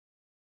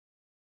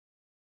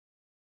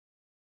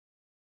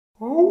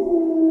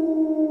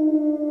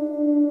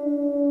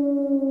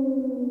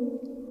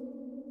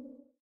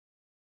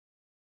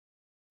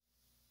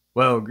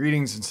Well,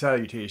 greetings and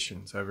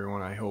salutations,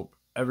 everyone. I hope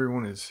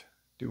everyone is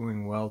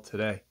doing well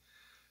today.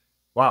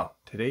 Wow,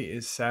 today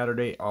is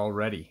Saturday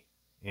already.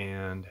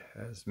 And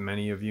as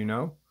many of you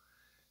know,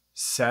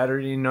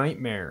 Saturday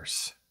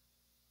Nightmares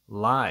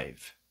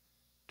live,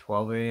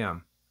 12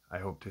 a.m. I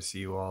hope to see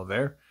you all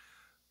there.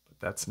 But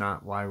that's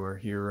not why we're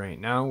here right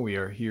now. We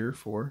are here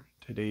for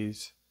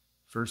today's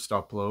first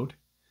upload.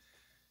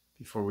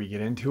 Before we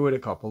get into it, a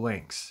couple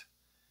links.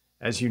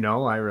 As you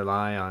know, I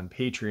rely on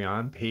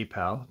Patreon,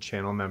 PayPal,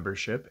 channel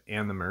membership,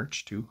 and the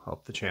merch to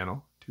help the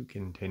channel to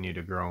continue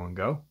to grow and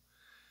go.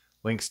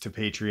 Links to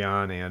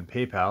Patreon and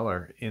PayPal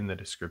are in the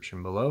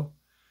description below.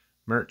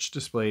 Merch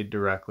displayed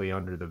directly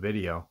under the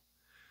video.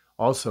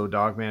 Also,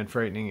 Dogman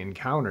Frightening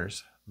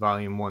Encounters,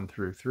 Volume 1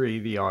 through 3,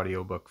 the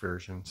audiobook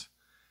versions.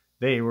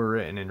 They were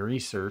written and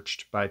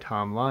researched by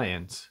Tom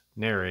Lyons,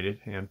 narrated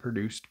and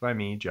produced by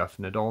me, Jeff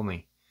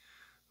Nadolny.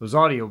 Those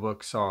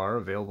audiobooks are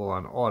available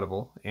on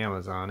Audible,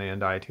 Amazon,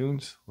 and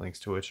iTunes, links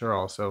to which are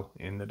also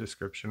in the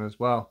description as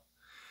well.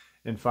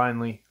 And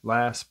finally,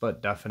 last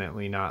but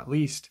definitely not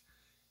least,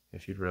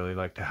 if you'd really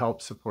like to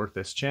help support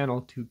this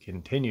channel to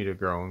continue to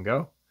grow and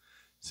go,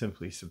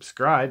 simply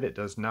subscribe. It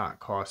does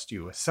not cost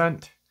you a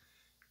cent.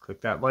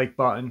 Click that like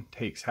button,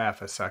 takes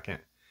half a second.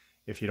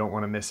 If you don't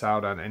want to miss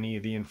out on any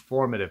of the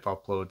informative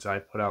uploads I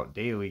put out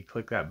daily,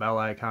 click that bell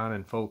icon,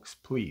 and folks,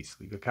 please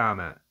leave a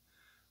comment.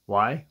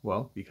 Why?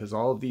 Well, because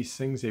all of these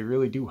things, they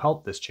really do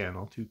help this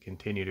channel to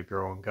continue to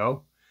grow and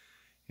go,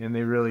 and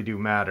they really do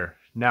matter.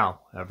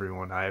 Now,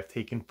 everyone, I have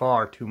taken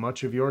far too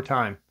much of your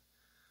time.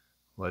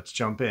 Let's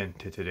jump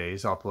into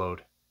today's upload,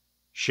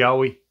 shall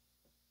we?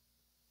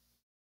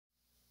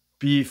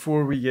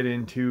 Before we get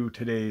into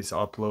today's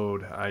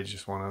upload, I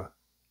just want to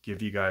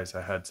give you guys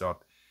a heads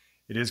up.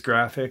 It is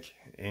graphic,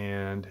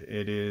 and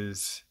it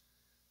is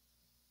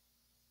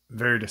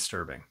very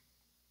disturbing.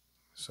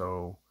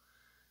 So,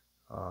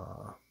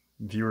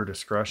 viewer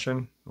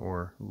discretion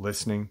or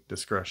listening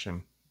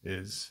discretion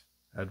is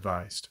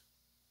advised.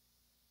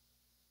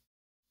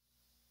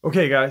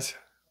 Okay, guys,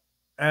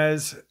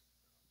 as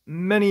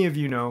many of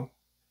you know,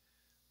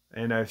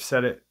 and I've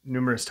said it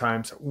numerous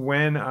times,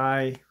 when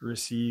I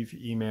receive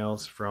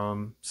emails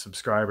from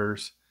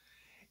subscribers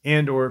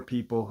and or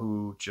people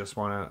who just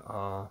want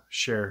to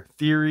share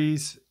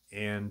theories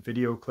and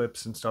video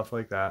clips and stuff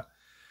like that,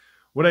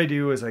 what I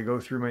do is I go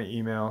through my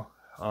email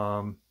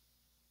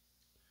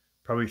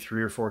probably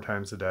 3 or 4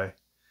 times a day,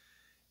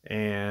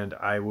 and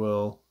I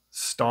will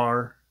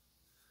star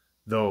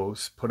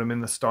those, put them in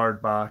the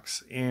starred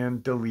box,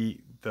 and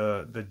delete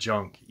the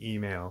junk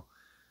email,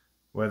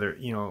 whether,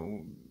 you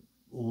know,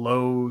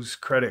 Lowe's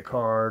credit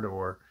card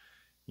or,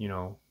 you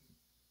know,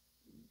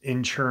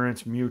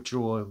 insurance,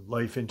 mutual,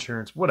 life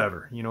insurance,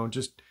 whatever, you know,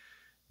 just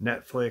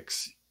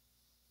Netflix,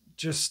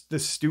 just the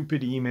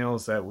stupid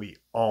emails that we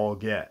all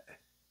get.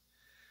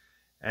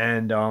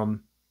 And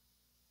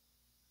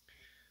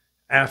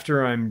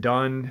after I'm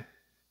done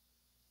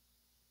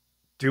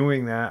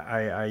doing that,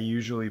 I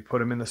usually put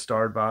them in the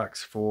starred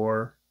box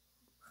for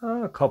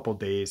a couple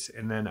days,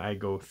 and then I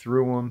go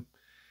through them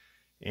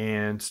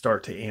and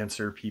start to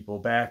answer people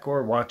back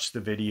or watch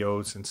the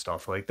videos and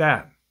stuff like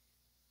that.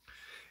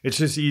 It's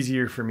just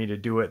easier for me to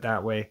do it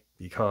that way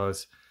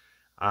because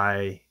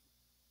I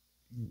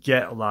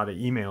get a lot of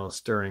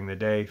emails during the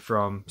day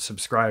from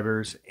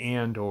subscribers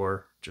and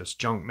or just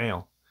junk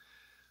mail.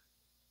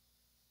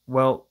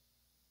 Well,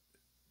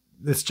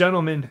 this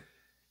gentleman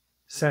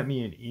sent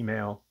me an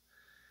email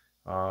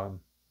on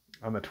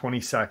the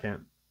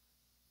 22nd,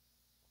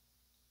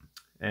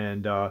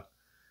 and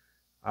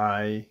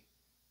I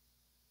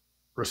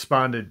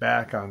responded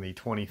back on the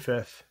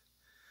 25th.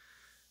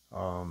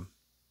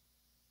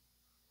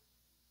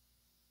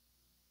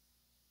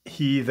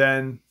 He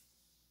then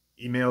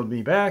emailed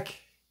me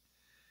back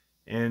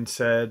and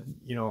said,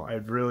 you know,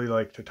 I'd really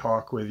like to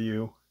talk with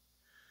you.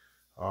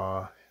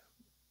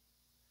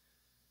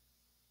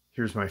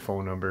 Here's my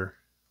phone number.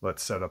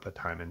 Let's set up a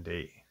time and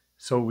date.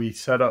 So we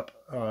set up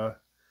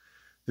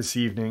this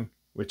evening,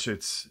 which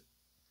it's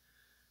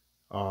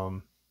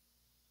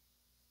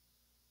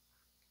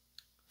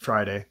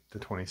Friday, the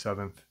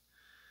 27th.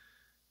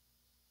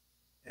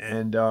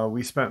 And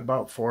we spent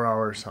about 4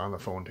 hours on the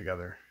phone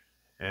together.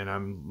 And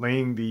I'm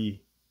going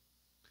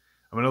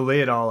to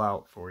lay it all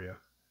out for you.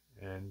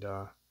 And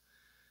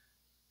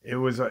it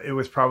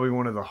was probably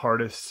one of the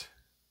hardest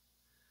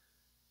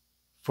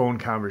phone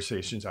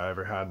conversations I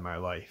ever had in my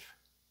life.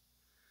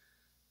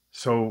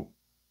 So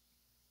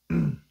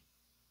the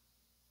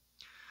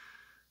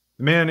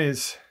man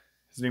his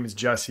name is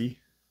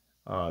Jesse.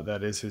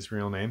 That is his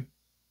real name.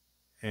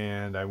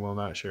 And I will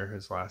not share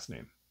his last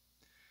name.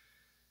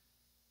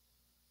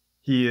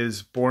 He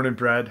is born and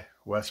bred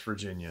West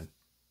Virginian.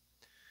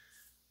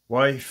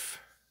 Wife,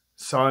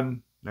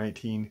 son,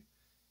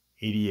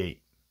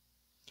 1988.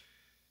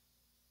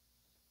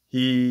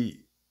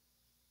 He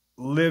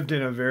lived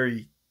in a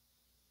very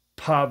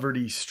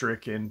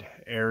poverty-stricken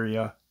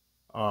area.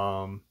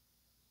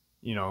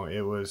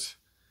 it was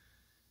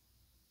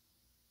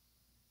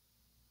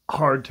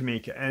hard to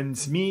make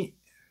ends meet,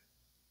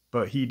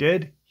 but he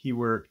did. He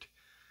worked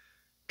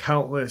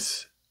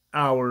countless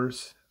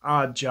hours,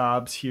 odd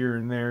jobs here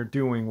and there,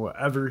 doing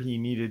whatever he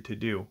needed to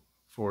do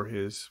for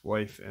his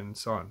wife and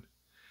son.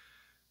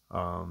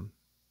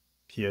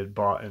 He had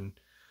bought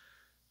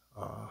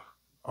a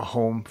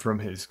home from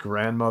his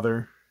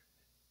grandmother,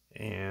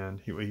 and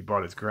he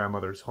bought his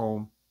grandmother's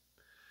home.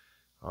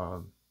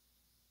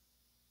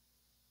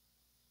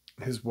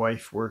 His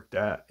wife worked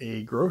at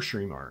a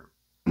grocery mart.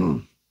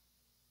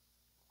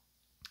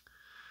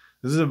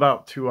 This is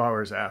about 2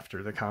 hours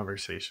after the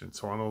conversation,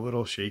 so I'm a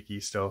little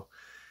shaky still.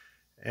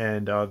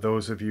 And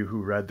those of you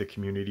who read the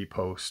community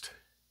post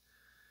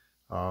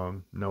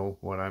know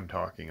what I'm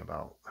talking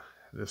about.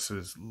 This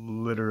is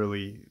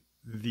literally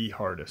the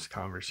hardest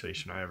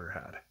conversation I ever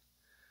had.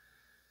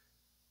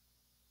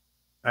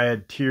 I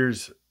had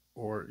tears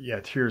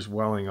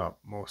welling up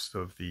most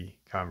of the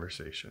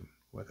conversation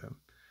with him.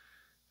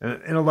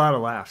 And a lot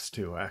of laughs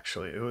too,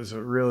 actually. It was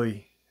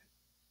an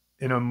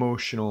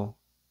emotional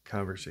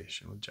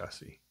conversation with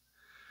Jesse.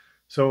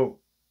 So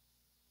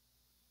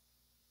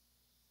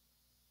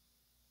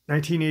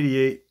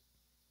 1988,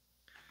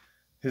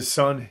 his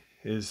son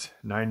is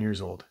 9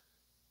 years old.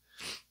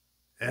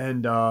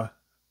 And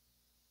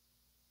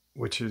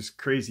which is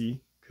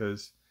crazy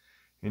because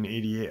in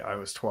 88 I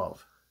was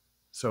 12.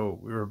 So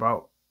we were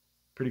about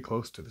pretty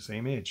close to the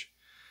same age.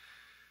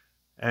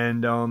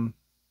 And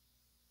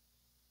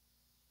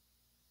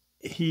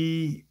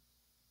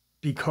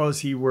because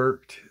he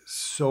worked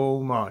so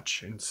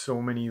much and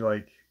so many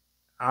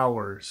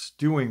hours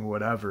doing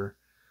whatever,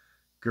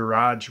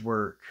 garage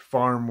work,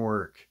 farm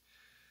work,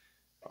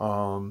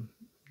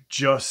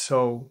 just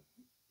so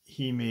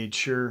he made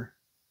sure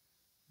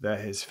that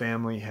his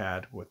family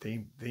had what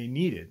they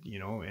needed,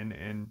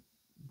 and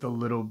the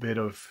little bit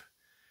of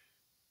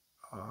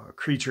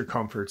creature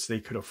comforts they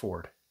could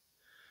afford.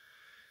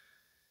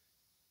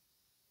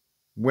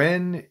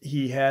 When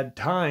he had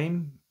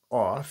time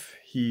off,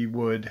 he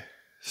would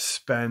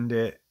spend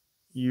it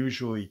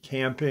usually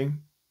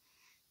camping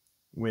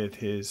with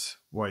his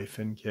wife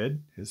and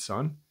kid, his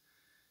son.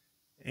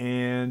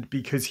 And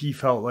because he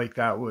felt like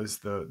that was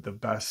the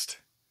best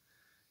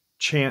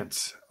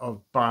chance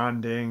of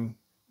bonding,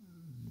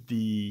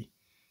 teach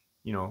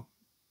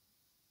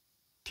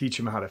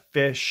him how to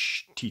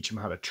fish, teach him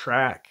how to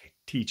track,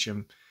 teach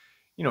him,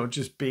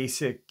 just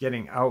basic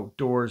getting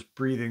outdoors,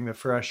 breathing the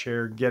fresh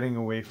air, getting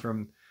away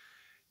from,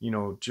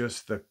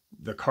 just the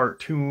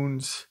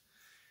cartoons.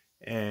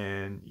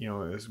 And, it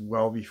was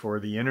well before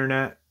the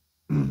internet.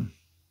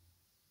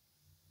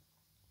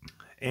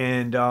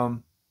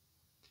 And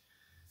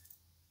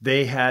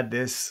they had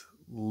this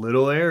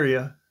little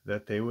area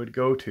that they would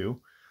go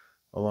to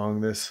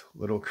along this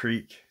little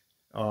creek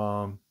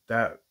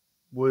that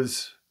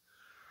was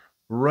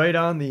right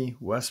on the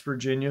West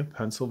Virginia,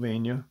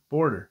 Pennsylvania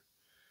border.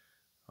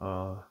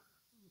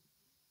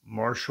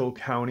 Marshall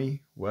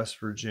County, West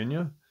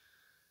Virginia,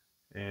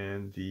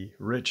 and the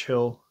Rich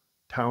Hill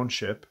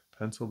Township,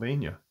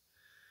 Pennsylvania.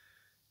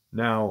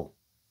 Now,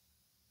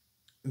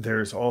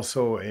 there's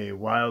also a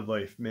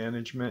wildlife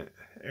management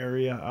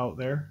area out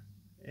there,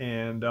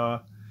 and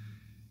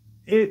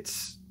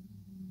it's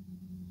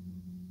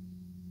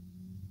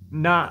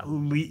not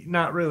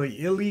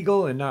really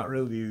illegal and not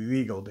really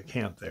legal to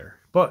camp there,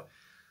 but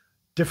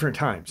different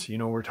times.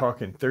 We're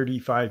talking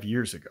 35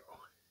 years ago,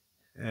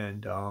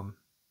 and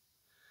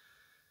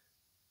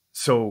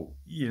so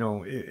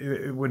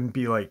it wouldn't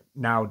be like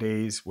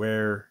nowadays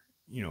where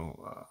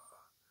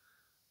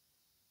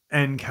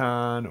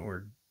NCON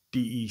or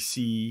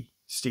DEC,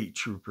 state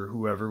trooper,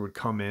 whoever would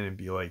come in and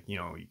be like, you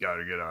got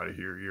to get out of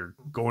here. You're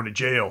going to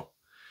jail.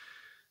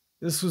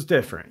 This was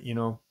different,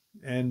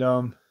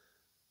 and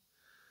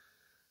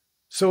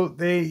so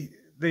they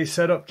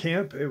set up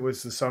camp. It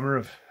was the summer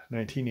of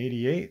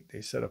 1988.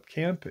 They set up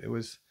camp. It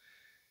was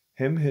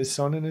him, his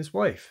son, and his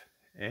wife.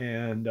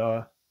 And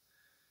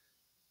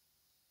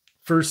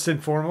first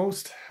and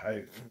foremost,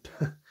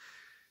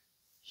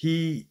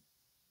 he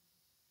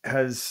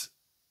has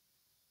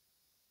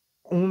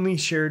only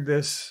shared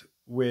this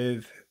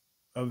with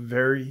a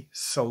very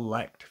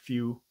select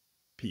few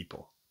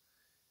people.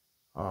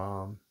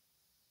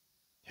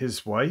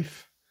 His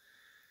wife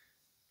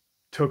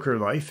took her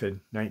life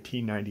in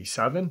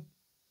 1997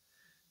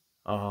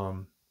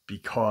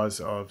 because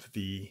of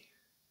the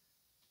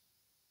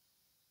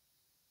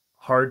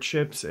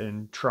hardships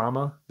and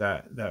trauma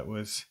that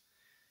was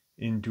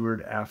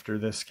endured after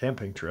this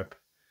camping trip.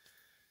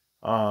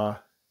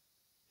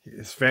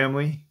 His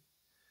family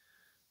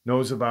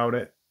knows about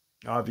it,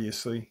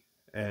 obviously,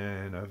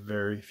 and a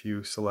very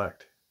few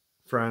select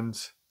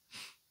friends.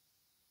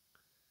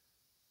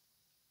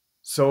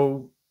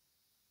 So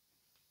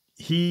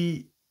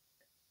he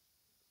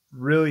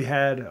really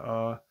had,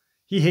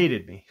 he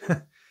hated me.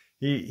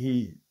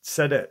 He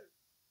said it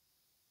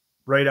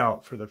right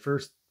out for the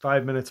first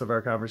 5 minutes of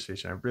our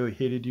conversation. I really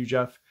hated you,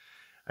 Jeff.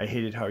 I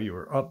hated how you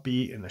were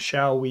upbeat and the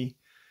shall we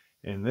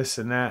and this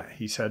and that.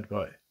 He said,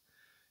 but,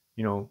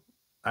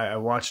 I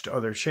watched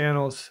other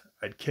channels.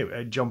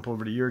 I'd jump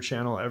over to your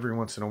channel every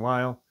once in a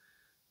while,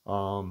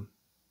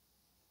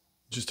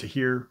 just to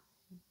hear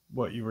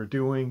what you were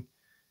doing,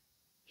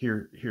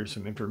 hear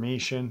some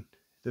information,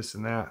 this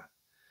and that.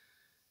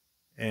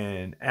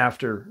 And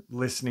after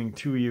listening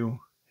to you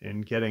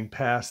and getting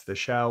past the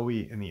shall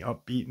we and the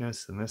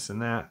upbeatness and this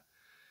and that,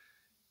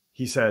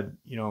 he said,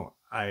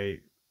 I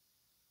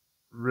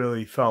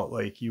really felt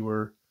like you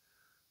were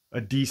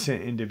a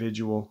decent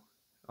individual.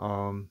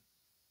 Then,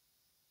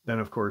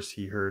 of course,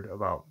 he heard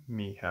about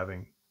me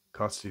having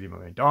custody of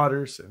my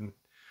daughters and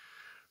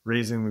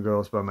raising the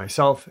girls by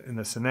myself and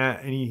this and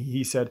that. And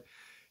he said,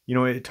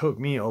 it took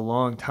me a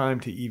long time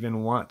to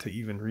even want to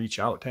even reach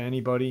out to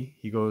anybody.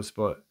 He goes,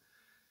 but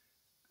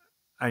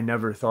I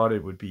never thought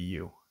it would be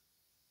you.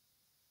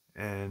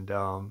 And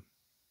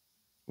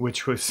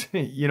which was,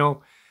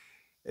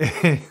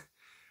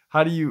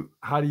 how do you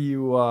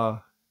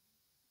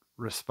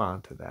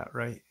respond to that,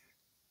 right?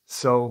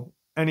 So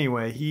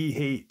anyway,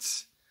 he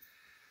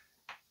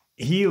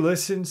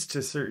listens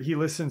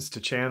to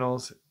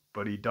channels,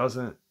 but he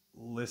doesn't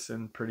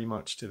listen pretty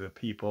much to the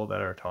people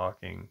that are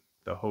talking,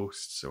 the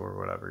hosts or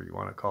whatever you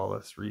want to call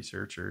us,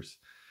 researchers.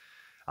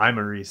 I'm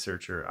a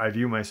researcher. I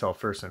view myself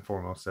first and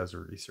foremost as a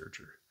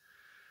researcher.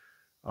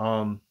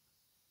 The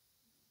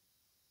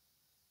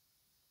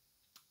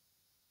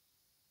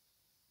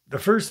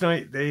first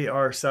night they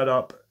are set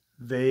up,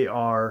 they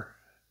are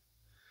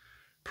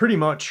pretty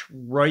much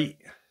right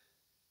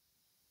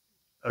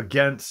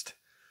against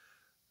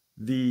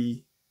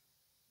the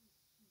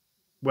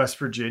West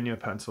Virginia,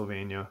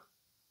 Pennsylvania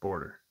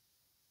border.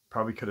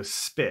 Probably could have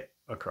spit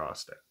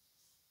across it.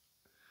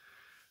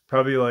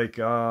 Probably like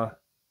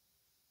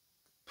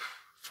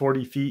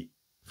 40 feet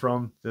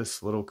from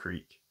this little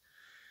creek.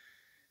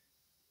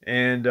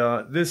 And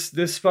this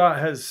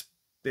spot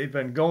they've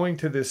been going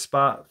to this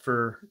spot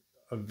for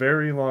a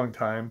very long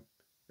time.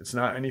 It's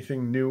not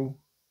anything new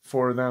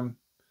for them.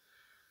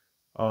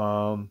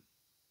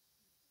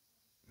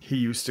 He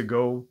used to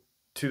go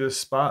to this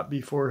spot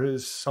before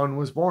his son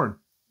was born.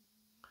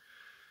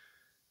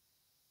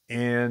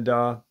 And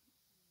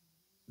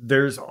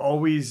there's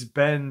always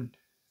been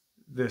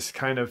this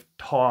kind of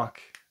talk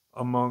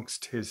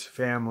amongst his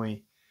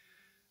family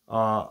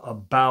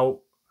about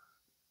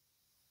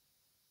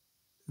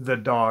the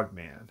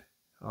Dogman.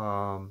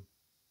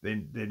 They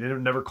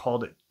never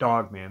called it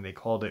Dogman. They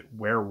called it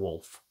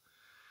werewolf.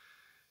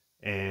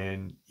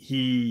 And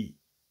he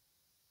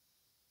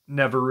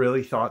never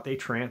really thought they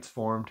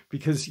transformed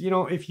because,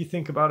 if you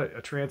think about it,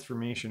 a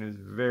transformation is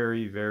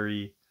very,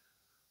 very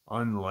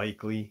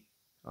unlikely.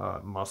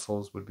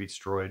 Muscles would be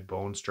destroyed,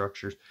 bone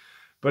structures.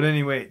 But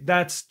anyway,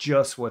 that's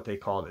just what they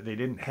called it. They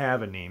didn't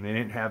have a name. They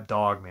didn't have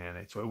Dogman.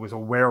 It was a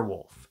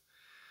werewolf.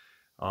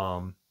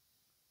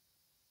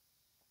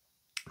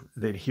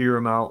 They'd hear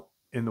him out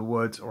in the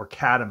woods or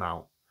cat him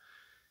out.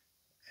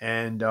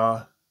 And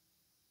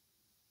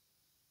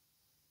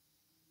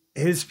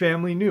his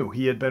family knew.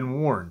 He had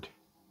been warned.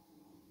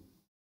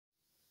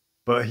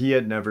 But he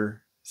had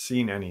never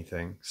seen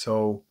anything.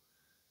 So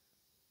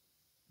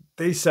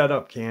they set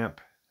up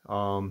camp. He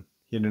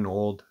had an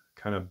old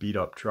kind of beat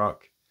up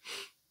truck.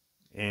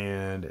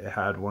 And it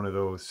had one of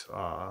those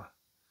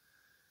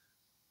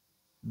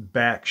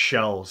back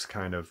shelves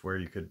kind of where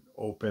you could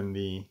open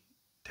the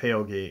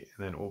tailgate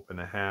and then open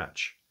the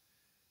hatch.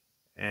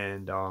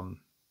 And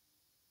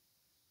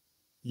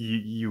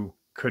you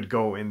could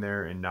go in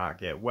there and not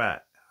get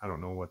wet. I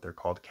don't know what they're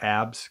called.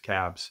 Cabs.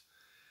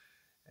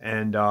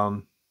 And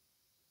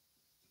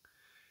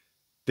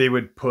they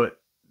would put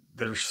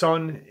their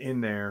son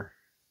in there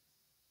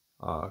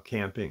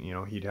camping.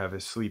 He'd have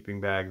his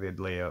sleeping bag. They'd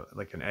lay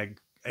an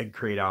egg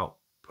crate out,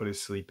 put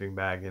his sleeping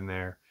bag in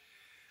there.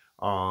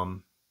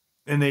 And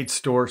they'd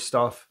store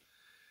stuff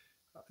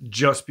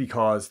just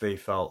because they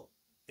felt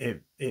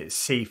it's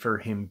safer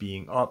him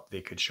being up.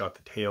 They could shut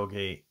the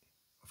tailgate.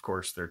 Of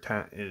course, their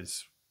tent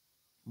is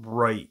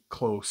right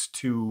close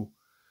to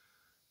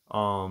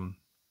the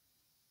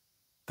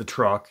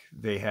truck.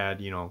 They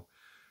had,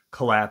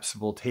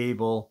 collapsible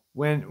table.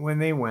 When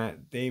they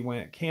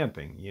went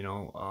camping,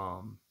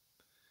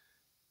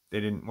 they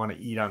didn't want to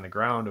eat on the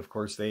ground. Of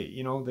course,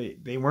 they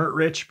weren't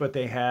rich, but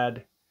they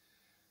had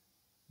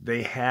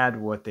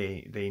what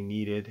they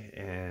needed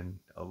and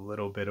a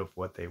little bit of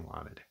what they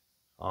wanted.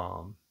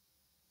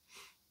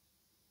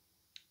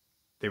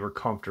 They were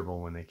comfortable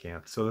when they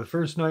camped. So the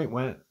first night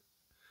went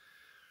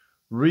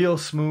real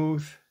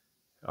smooth.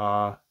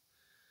 They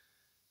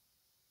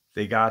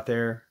got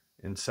there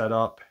and set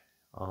up,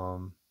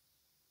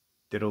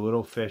 did a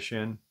little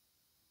fishing,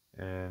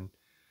 and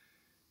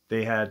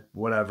they had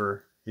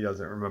whatever. He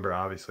doesn't remember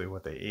obviously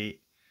what they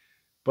ate,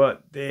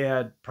 but they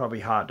had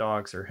probably hot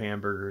dogs or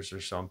hamburgers or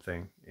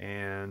something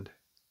and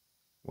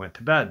went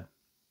to bed.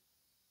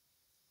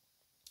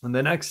 And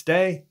the next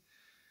day,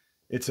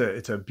 it's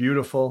a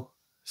beautiful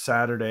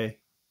Saturday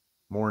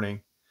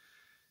morning,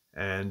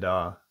 and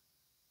the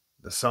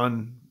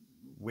son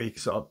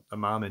wakes up the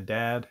mom and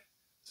dad,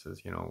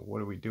 says,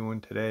 what are we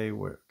doing today?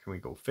 Where can we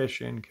go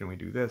fishing? Can we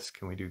do this?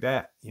 Can we do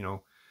that?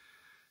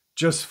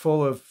 just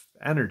full of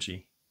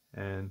energy.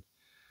 And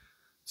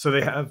so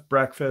they have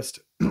breakfast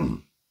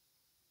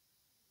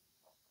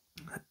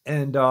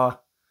and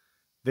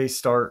they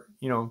start,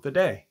 the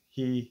day.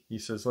 He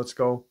says, let's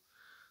go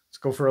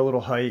for a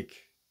little hike.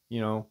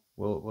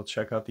 We'll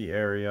check out the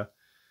area,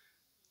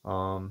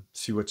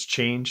 see what's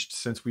changed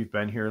since we've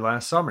been here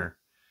last summer,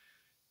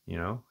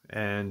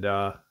 and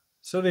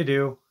so they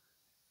do.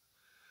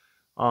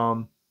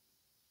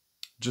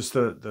 Just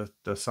the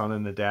son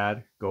and the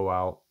dad go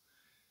out,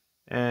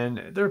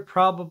 and they're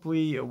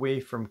probably away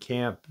from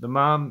camp. The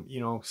mom,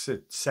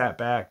 sat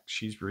back.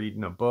 She's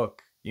reading a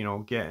book,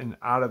 getting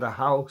out of the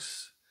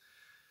house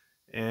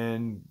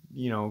and,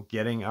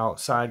 getting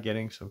outside,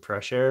 getting some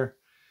fresh air.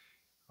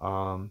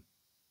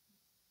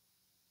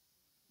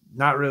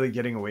 Not really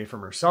getting away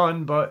from her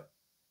son, but,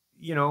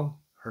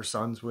 her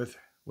son's with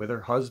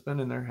her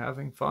husband and they're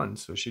having fun.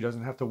 So she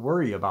doesn't have to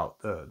worry about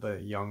the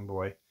young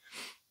boy.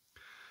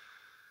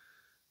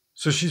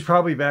 So she's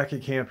probably back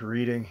at camp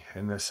reading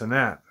and this and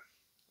that.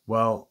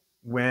 Well,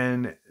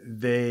 when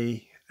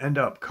they end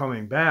up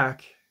coming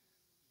back,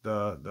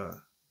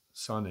 the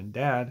son and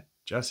dad,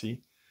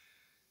 Jesse,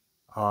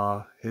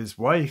 his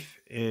wife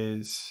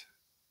is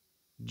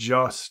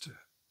just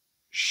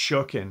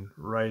shooken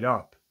right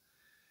up.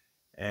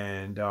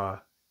 And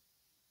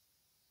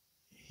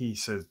he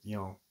says,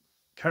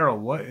 Carol,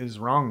 what is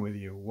wrong with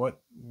you?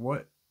 What,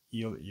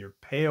 you're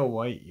pale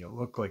white. You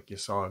look like you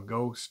saw a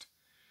ghost.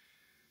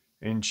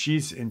 And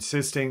she's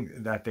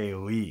insisting that they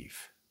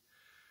leave.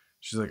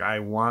 She's like, I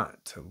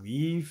want to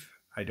leave.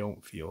 I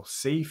don't feel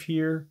safe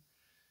here.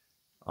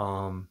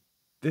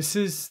 This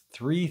is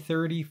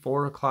 3:30,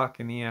 4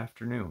 o'clock in the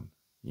afternoon.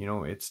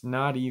 It's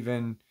not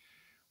even,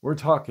 we're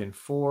talking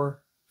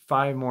 4,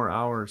 5 more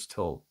hours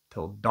till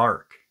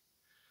dark.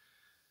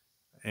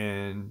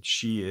 And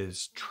she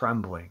is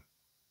trembling.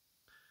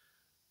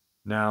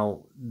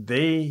 Now,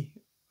 they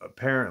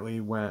apparently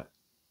went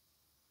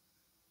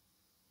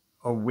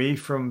away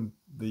from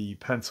the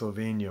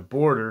Pennsylvania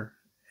border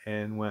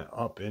and went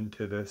up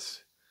into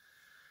this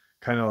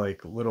kind of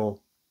like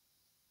little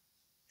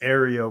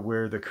area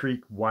where the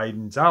creek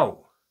widens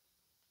out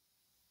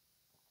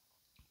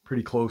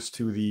pretty close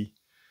to the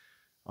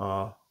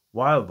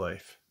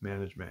wildlife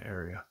management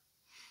area.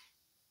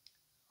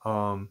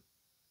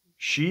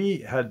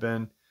 She had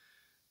been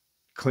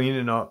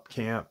cleaning up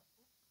camp,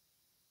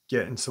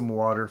 getting some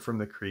water from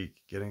the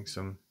creek, getting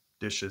some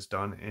dishes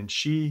done, and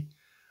she,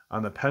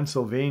 on the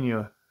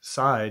Pennsylvania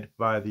side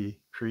by the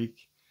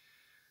creek,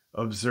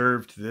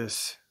 observed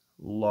this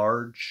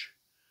large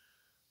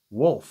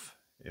wolf.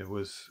 It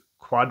was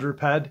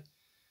quadruped,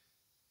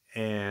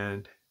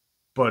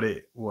 but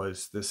it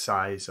was the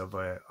size of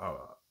a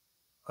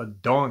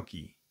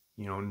donkey.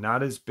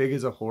 Not as big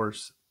as a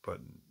horse,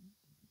 but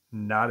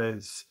not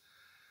as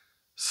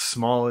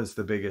small as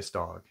the biggest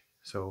dog.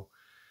 So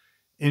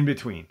in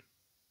between,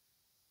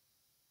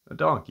 a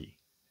donkey.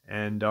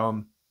 And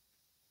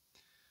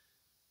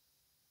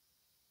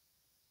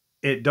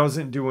it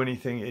doesn't do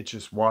anything. It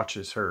just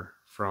watches her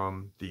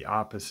from the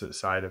opposite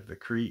side of the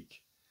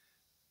creek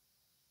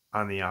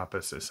on the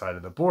opposite side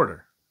of the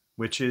border,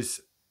 which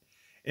is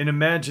an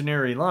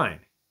imaginary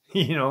line,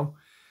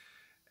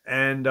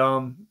 and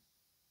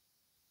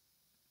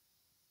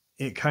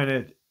it kind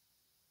of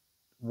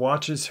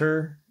watches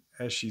her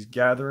as she's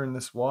gathering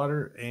this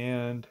water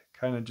and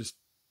kind of just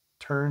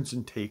turns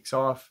and takes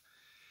off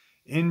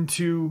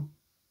into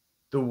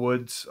the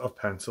woods of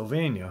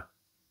Pennsylvania.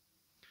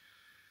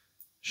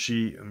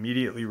 She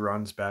immediately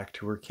runs back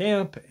to her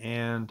camp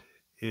and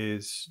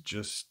is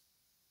just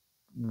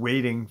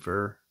waiting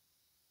for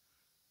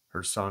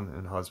her son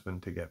and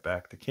husband to get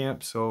back to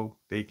camp so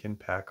they can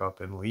pack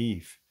up and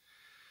leave.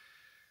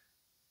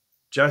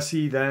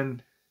 Jesse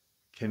then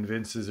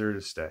convinces her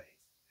to stay.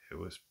 It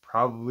was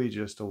probably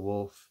just a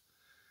wolf.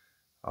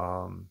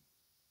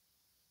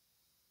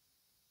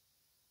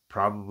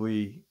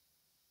 Probably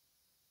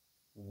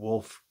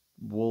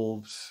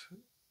wolves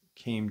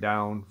came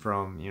down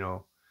from,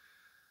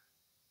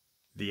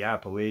 the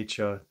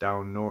Appalachia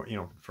down north,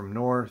 from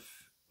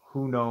north.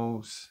 Who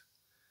knows?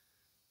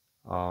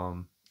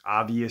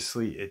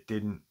 Obviously it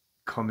didn't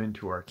come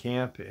into our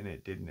camp and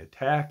it didn't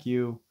attack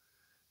you,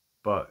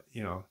 but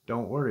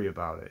don't worry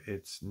about it.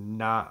 It's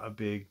not a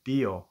big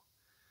deal.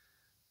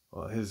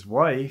 Well, his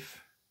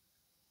wife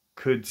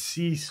could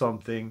see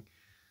something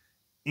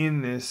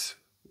in this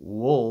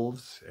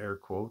wolf's, air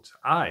quotes,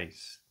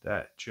 eyes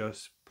that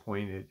just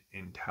pointed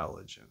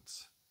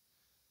intelligence.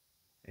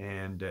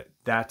 And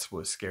that's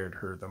what scared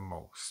her the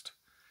most,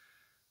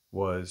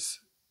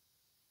 was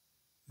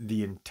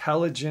the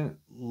intelligent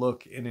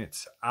look in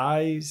its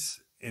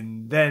eyes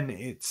and then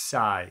its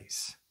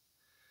size.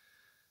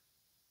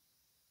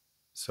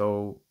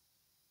 So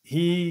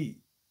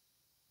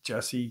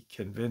Jesse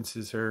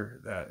convinces her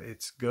that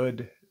it's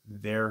good.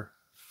 They're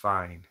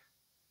fine.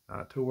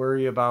 Not to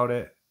worry about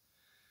it.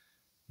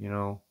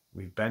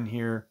 We've been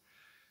here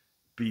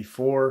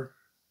before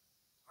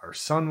our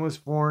son was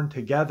born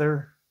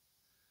together.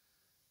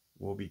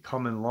 will be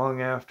coming long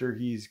after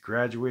he's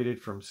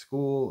graduated from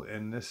school,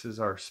 and this is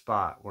our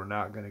spot. We're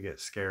not going to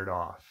get scared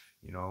off.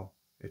 You know,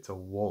 it's a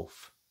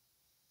wolf.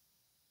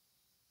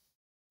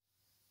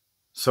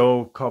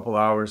 So a couple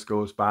hours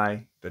goes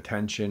by. The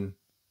tension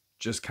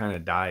just kind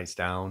of dies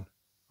down.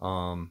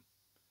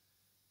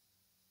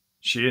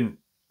 She didn't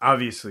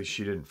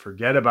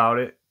forget about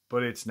it,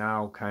 but it's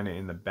now kind of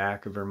in the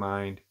back of her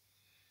mind.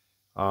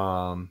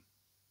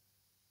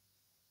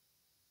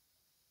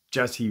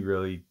 Jesse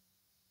really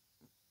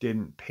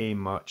didn't pay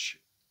much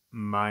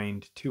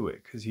mind to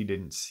it because he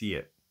didn't see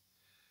it.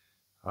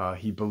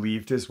 He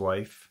believed his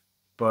wife,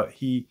 but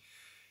he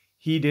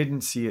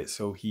didn't see it,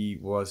 so he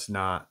was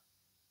not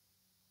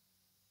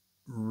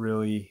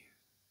really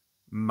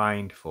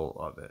mindful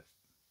of it.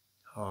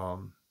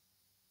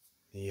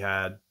 He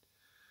had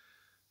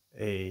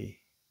a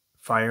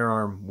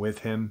firearm with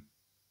him.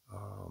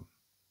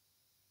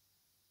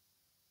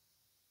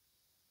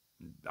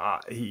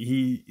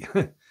 He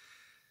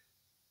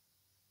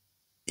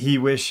he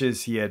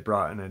wishes he had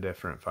brought in a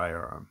different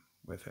firearm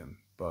with him,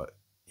 but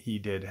he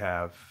did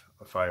have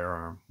a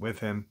firearm with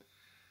him.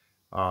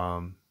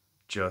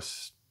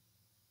 Just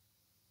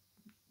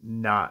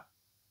not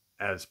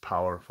as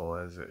powerful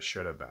as it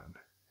should have been.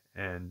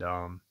 And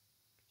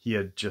he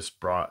had just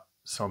brought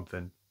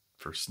something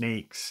for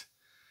snakes.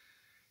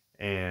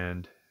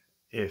 And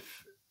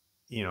if,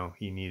 you know,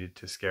 he needed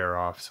to scare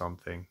off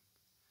something,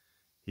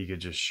 he could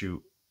just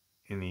shoot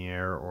in the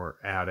air or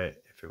at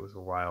it if it was a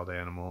wild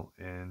animal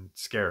and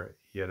scare it.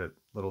 He had a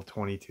little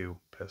 .22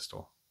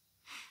 pistol.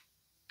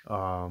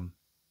 Because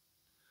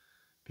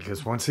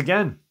once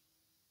again,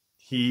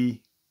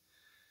 he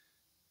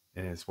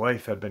and his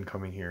wife had been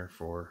coming here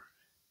for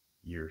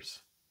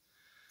years.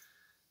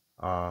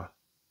 You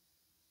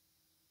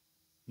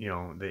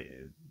know,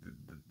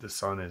 the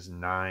son is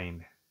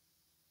 9,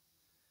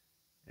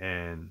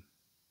 and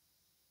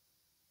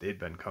they'd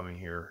been coming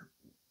here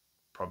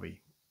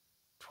probably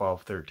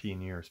 12,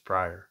 13 years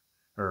prior,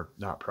 or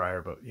not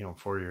prior, but, you know,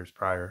 4 years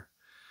prior.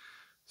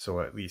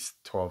 So at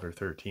least 12 or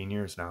 13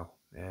 years now,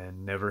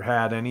 and never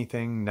had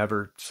anything,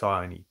 never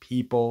saw any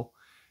people,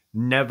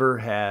 never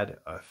had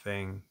a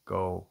thing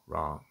go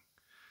wrong.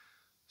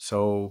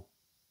 So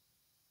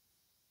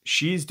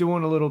she's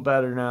doing a little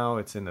better now.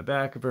 It's in the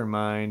back of her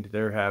mind.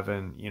 They're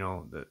having, you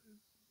know,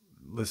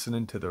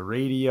 listening to the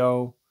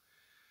radio.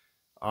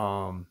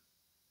 The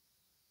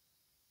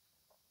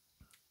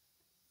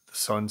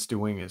son's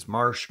doing his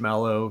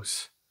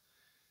marshmallows,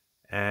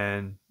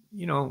 and,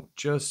 you know,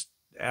 just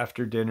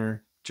after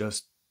dinner,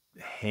 just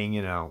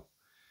hanging out.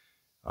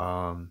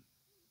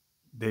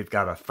 They've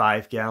got a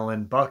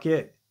 5-gallon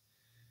bucket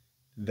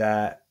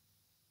that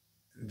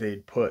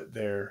they'd put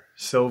their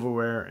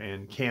silverware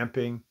and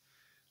camping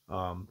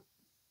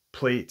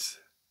plates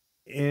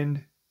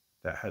in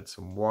that had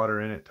some water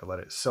in it to let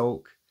it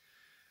soak.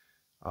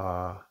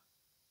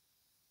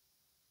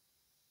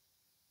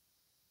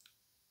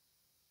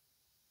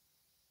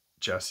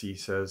 Jesse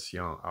says, you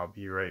know, I'll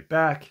be right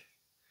back.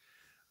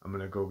 I'm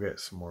going to go get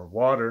some more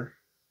water,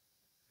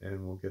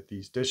 and we'll get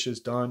these dishes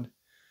done.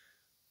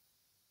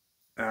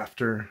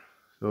 After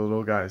the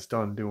little guy's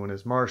done doing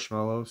his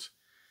marshmallows,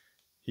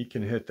 he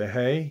can hit the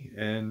hay,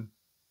 and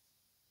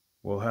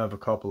we'll have a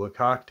couple of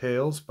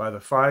cocktails by the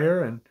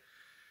fire, and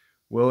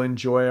we'll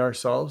enjoy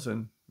ourselves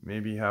and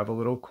maybe have a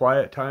little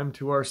quiet time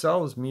to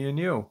ourselves, me and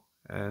you.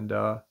 And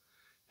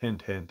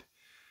hint, hint.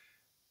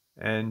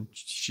 And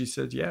she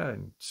said, yeah.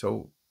 And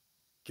so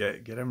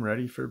get him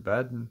ready for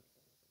bed, and,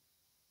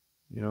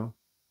 you know.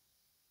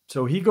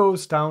 So he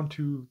goes down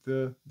to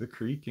the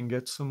creek and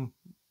gets some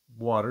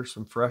water,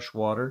 some fresh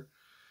water,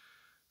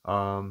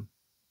 to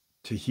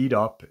heat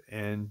up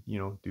and, you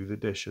know, do the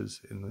dishes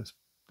in this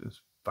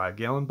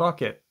 5-gallon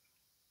bucket.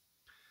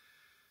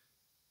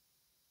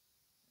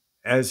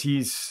 As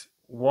he's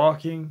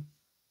walking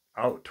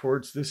out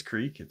towards this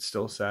creek, it's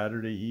still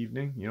Saturday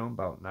evening, you know,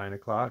 about 9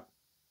 o'clock.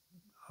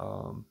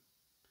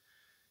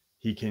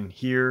 He can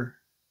hear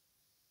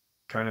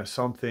kind of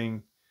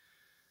something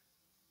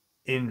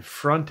in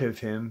front of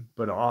him,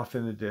 but off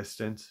in the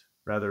distance,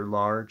 rather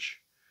large.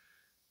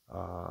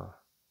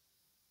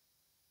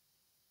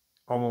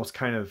 Almost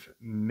kind of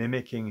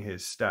mimicking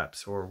his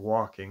steps or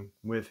walking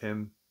with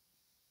him,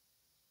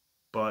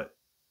 but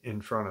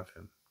in front of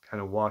him,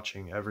 kind of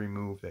watching every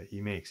move that he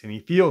makes, and he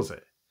feels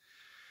it.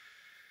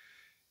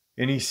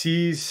 And he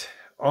sees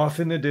off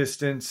in the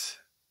distance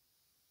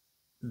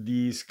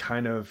these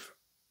kind of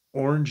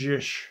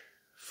orangish,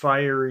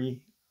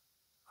 fiery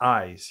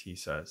eyes, he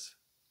says.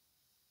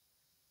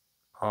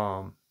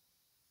 And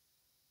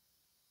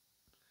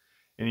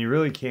he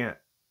really can't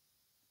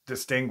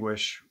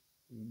distinguish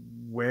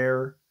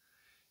where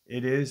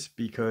it is,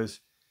 because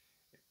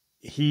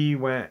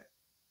the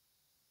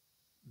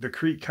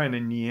creek kind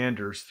of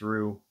meanders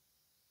through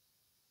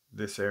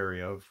this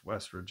area of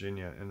West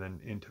Virginia and then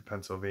into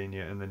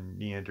Pennsylvania, and then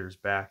meanders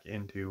back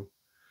into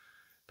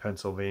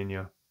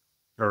Pennsylvania,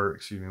 or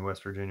excuse me,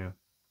 West Virginia.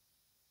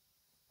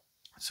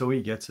 So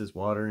he gets his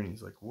water, and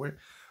he's like,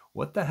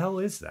 what the hell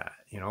is that?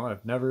 You know,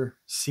 I've never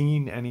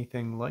seen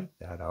anything like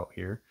that out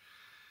here.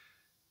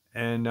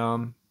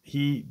 And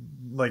he,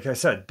 like I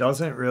said,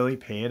 doesn't really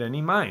pay it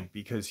any mind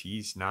because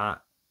he's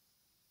not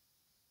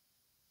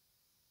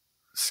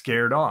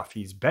scared off.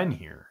 He's been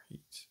here.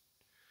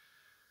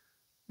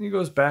 He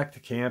goes back to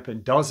camp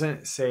and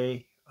doesn't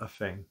say a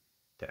thing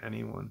to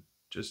anyone.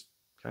 Just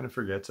kind of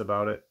forgets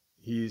about it.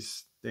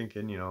 He's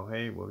thinking,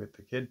 hey, we'll get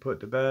the kid put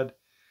to bed,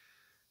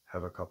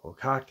 have a couple of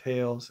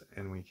cocktails,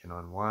 and we can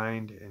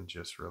unwind and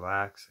just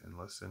relax and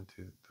listen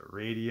to the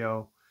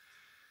radio.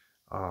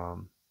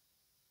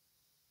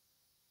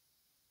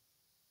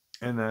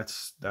 And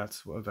that's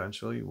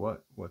eventually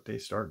what they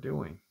start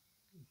doing.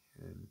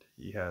 And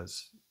he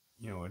has,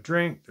 a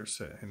drink.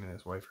 Him and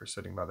his wife are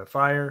sitting by the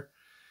fire.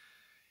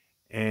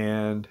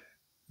 And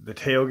the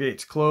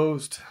tailgate's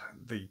closed.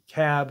 The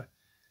cab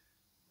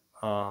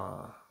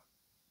kind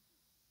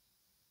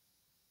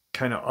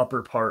of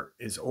upper part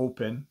is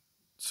open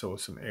so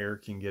some air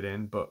can get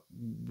in. But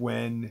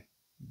when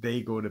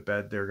they go to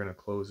bed, they're going to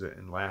close it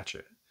and latch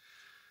it.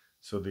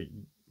 So the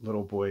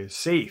little boy is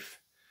safe.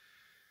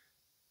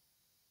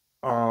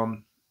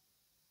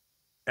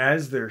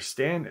 As they're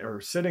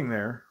sitting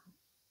there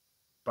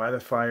by the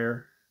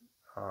fire,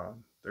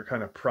 they're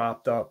kind of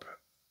propped up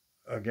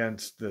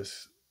against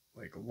this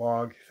like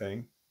log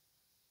thing,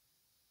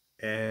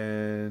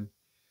 and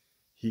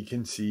he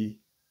can see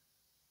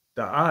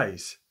the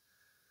eyes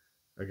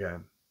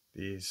again,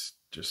 these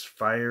just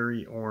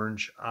fiery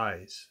orange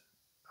eyes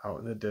out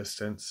in the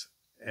distance,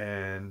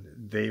 and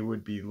they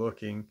would be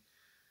looking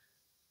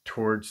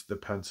towards the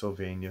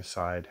Pennsylvania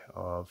side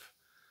of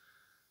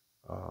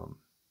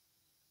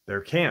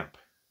their camp.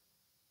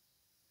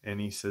 And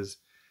he says,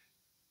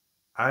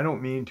 I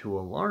don't mean to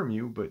alarm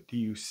you, but do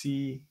you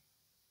see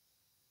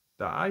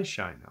the eye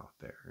shine out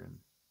there? And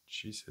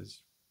she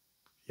says,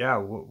 yeah,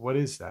 what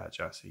is that,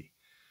 Jesse?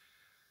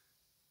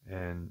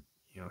 And,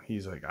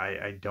 he's like,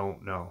 I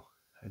don't know.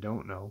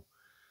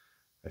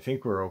 I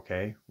think we're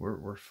okay.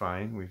 We're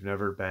fine. We've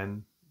never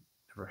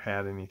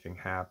had anything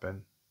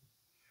happen.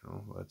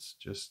 Let's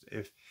just,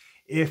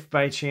 if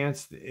by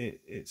chance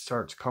it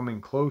starts coming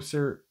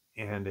closer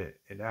and it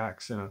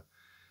acts in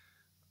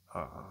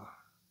a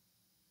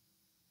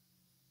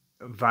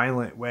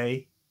violent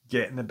way,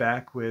 get in the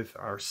back with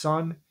our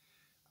son.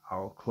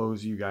 I'll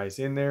close you guys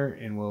in there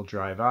and we'll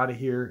drive out of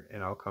here,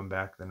 and I'll come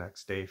back the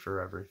next day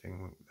for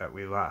everything that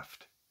we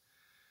left.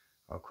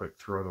 I'll quick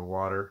throw the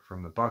water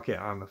from the bucket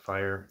on the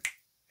fire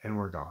and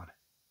we're gone.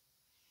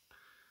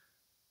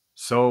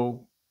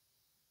 So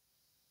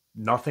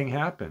nothing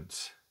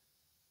happens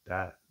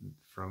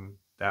from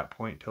that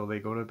point till they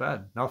go to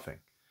bed. Nothing.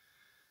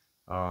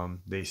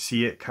 They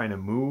see it kind of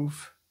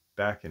move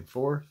back and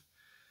forth.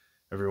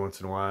 Every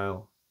once in a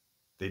while,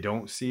 they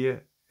don't see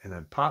it, and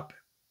then pop,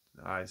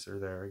 the eyes are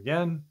there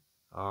again,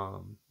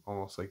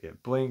 almost like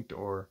it blinked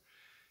or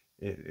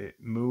it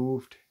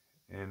moved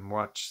and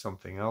watched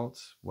something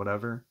else,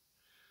 whatever.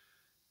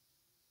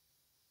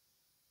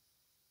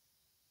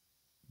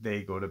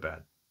 They go to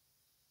bed.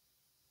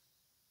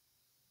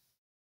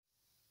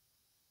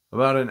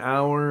 About an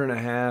hour and a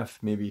half,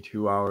 maybe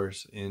 2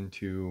 hours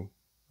into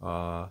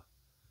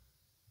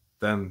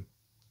them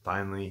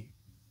finally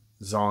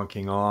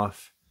zonking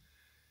off,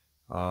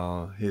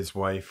 his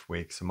wife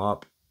wakes him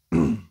up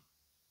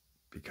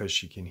because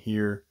she can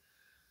hear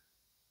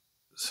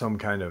some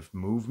kind of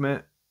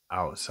movement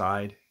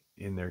outside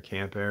in their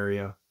camp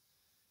area,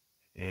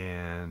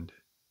 and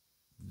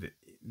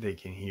they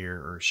can hear,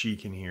 or she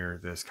can hear,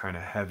 this kind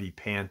of heavy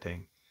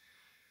panting.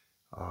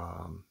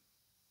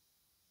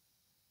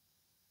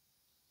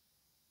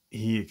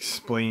 He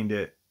explained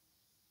it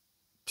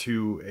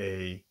to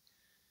a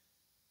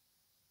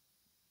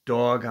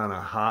dog on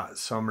a hot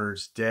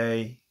summer's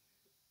day,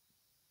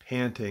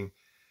 panting.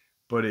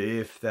 But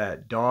if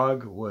that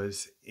dog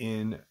was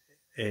in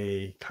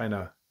a kind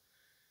of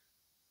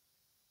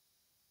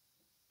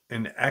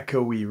an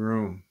echoey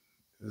room,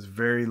 it was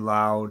very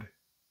loud,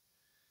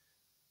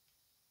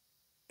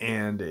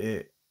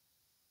 and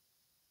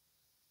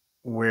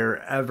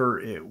wherever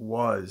it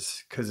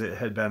was, because it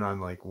had been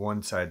on like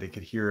one side, they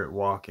could hear it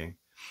walking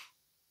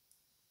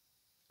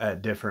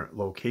at different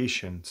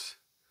locations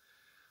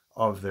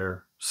of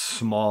their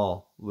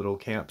small little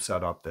camp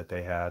setup that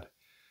they had.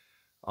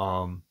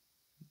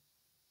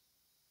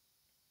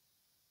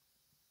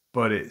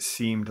 But it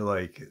seemed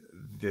like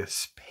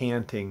this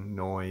panting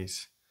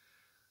noise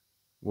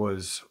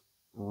was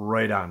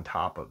right on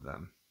top of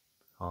them.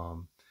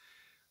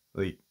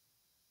 Like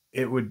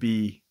it would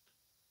be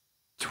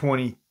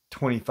 20,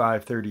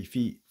 25, 30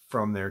 feet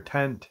from their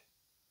tent.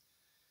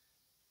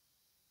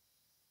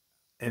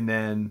 And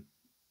then,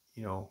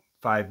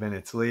 5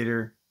 minutes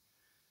later,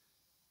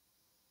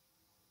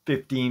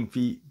 15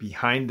 feet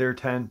behind their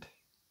tent,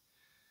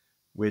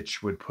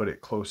 which would put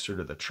it closer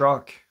to the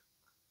truck.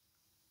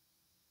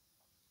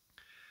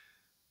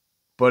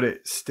 But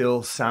it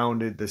still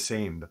sounded the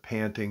same. The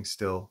panting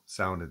still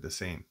sounded the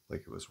same,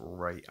 like it was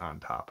right on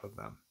top of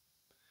them.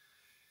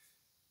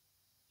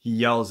 He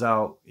yells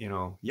out,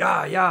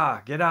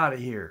 yeah, get out of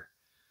here,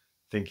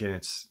 thinking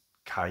it's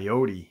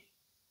coyote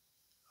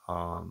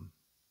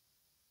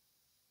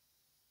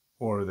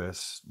or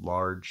this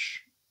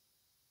large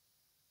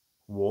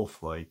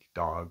wolf-like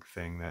dog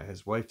thing that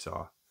his wife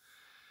saw.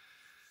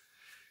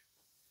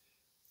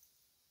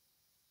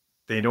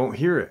 They don't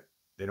hear it.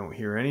 They don't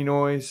hear any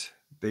noise.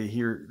 They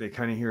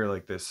kind of hear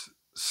like this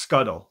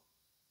scuttle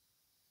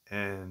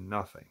and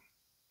nothing.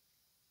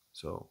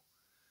 So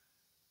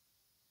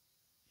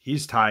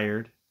he's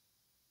tired.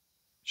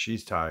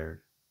 She's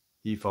tired.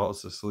 He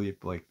falls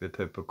asleep like the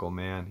typical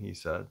man, he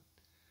said.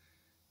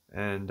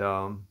 And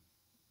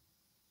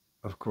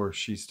of course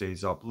she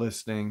stays up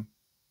listening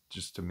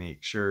just to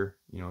make sure,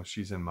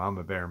 she's in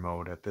mama bear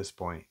mode at this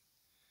point.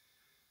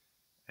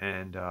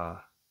 And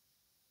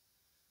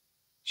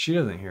she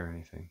doesn't hear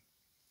anything.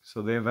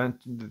 So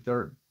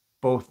they're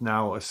both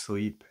now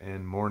asleep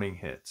and morning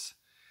hits.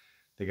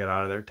 They get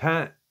out of their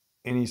tent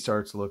and he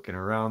starts looking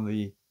around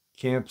the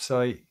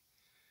campsite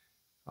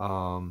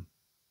for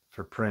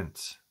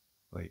prints.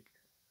 Like,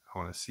 I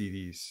want to see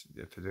these,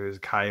 if there's a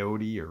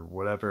coyote or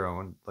whatever, I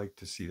would like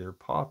to see their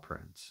paw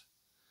prints.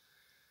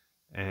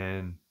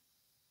 And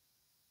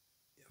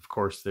of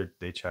course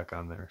they check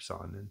on their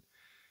son and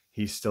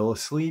he's still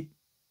asleep.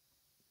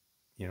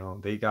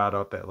 They got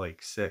up at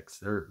like 6.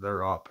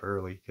 They're up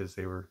early because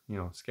they were,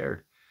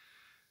 scared.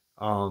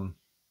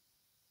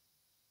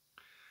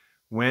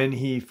 When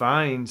he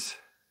finds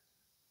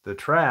the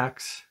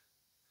tracks,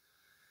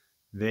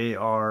 they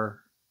are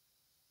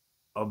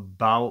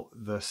about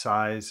the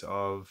size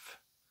of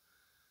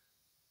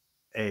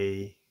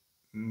a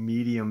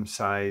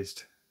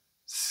medium-sized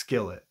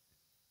skillet.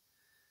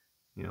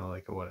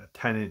 Like a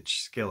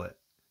 10-inch skillet.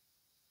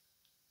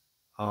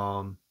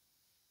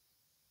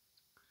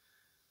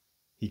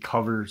 He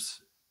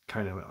covers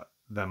kind of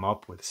them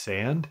up with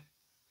sand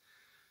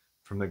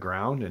from the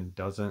ground and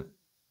doesn't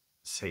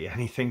say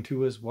anything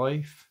to his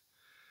wife.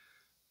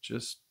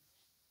 Just,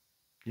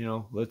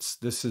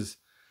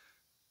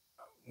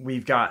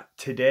 we've got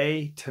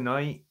today,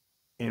 tonight,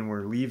 and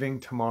we're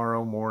leaving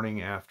tomorrow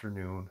morning,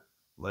 afternoon.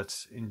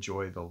 Let's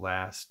enjoy the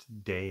last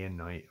day and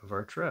night of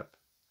our trip.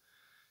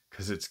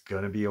 Because it's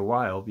going to be a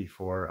while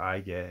before I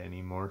get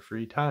any more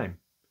free time.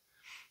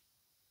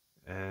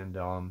 And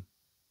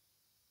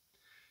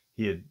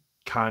he had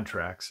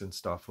contracts and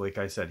stuff. Like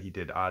I said, he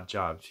did odd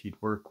jobs.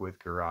 He'd work with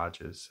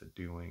garages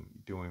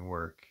doing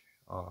work.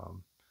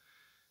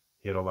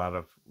 He had a lot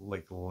of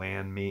like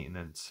land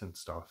maintenance and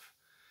stuff.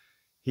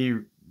 He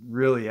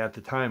really at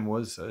the time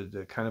was a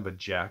kind of a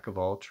jack of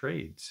all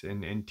trades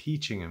and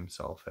teaching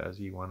himself as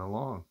he went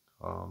along.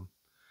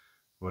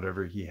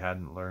 Whatever he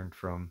hadn't learned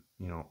from,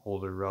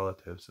 older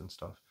relatives and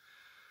stuff.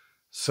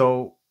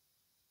 So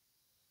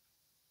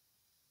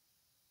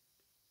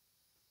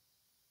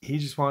he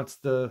just wants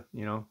to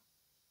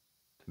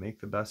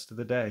make the best of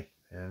the day.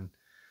 And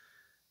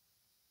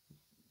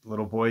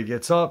little boy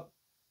gets up,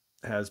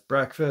 has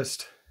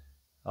breakfast.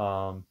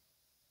 What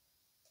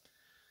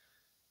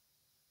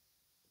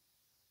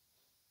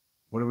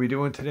are we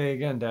doing today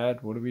again,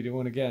 Dad? What are we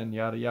doing again?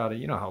 Yada, yada.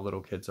 You know how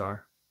little kids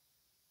are.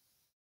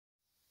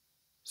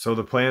 So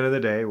the plan of the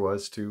day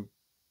was to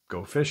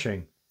go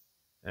fishing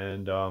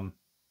and,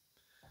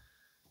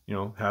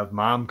 have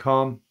Mom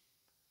come,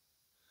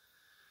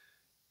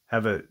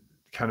 have a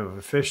kind of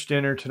a fish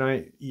dinner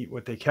tonight, eat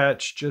what they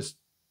catch, just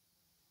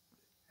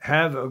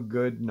have a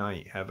good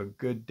night, have a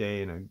good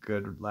day and a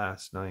good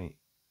last night.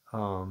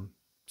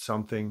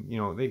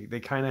 Something, they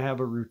kind of have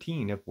a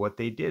routine of what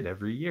they did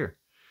every year.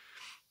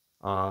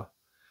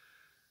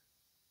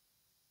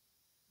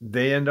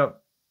 They end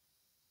up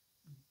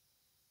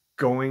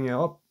going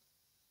up.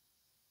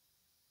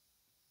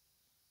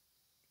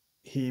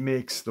 He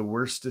makes the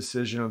worst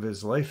decision of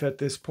his life at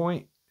this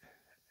point.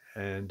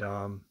 And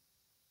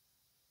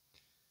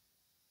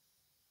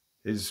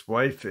his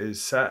wife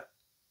is set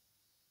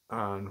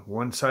on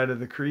one side of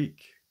the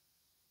creek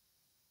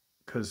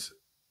because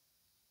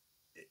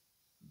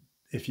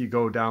if you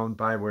go down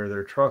by where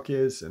their truck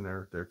is and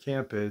their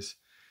camp is,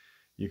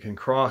 you can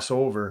cross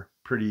over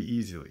pretty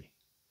easily.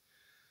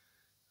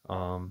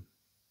 And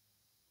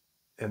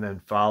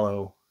then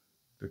follow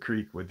the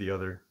creek with the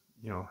other,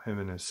 him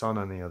and his son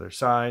on the other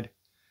side.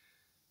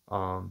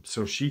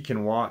 So she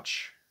can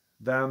watch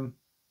them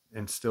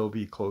and still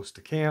be close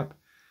to camp.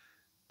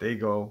 They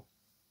go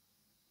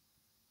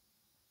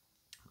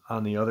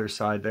on the other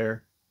side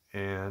there,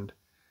 and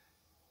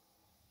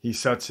he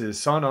sets his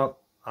son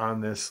up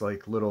on this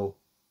like little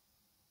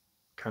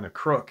kind of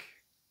crook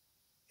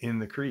in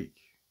the creek.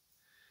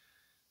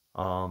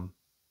 And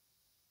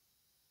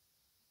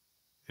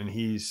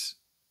he's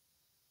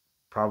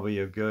probably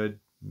a good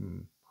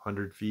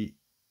 100 feet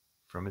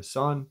from his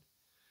son.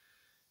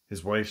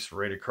 His wife's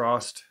right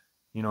across,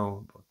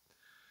 no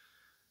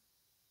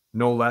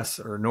less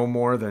or no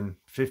more than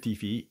 50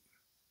 feet.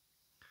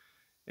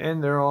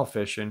 And they're all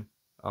fishing.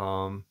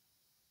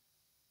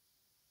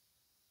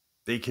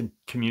 They can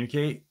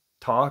communicate,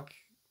 talk,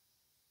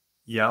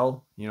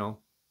 yell, the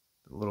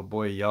little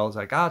boy yells,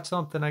 I got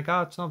something. And,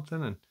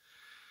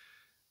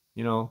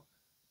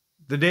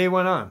 the day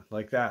went on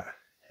like that.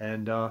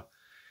 And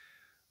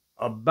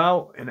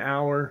about an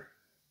hour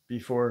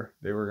before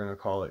they were going to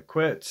call it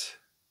quits,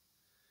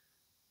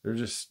 they're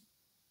just,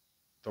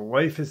 the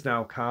wife is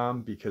now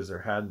calm because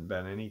there hadn't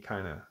been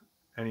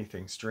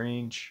anything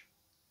strange.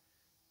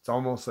 It's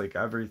almost like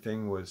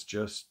everything was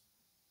just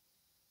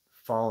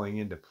falling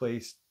into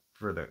place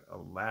for the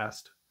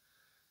last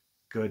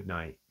good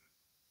night.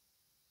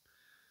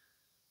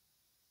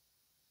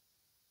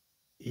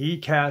 He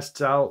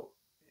casts out,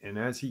 and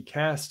as he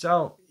casts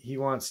out, he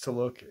wants to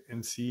look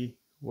and see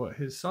what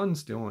his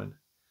son's doing.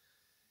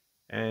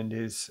 And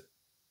his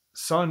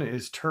son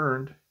is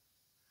turned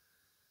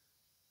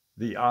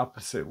the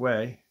opposite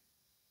way.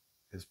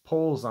 His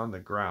pole's on the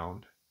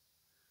ground.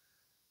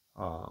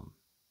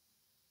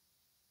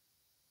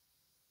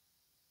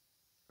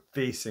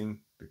 Facing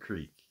the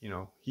creek. You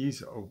know,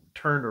 he's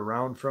turned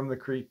around from the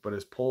creek, but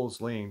his pole's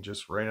laying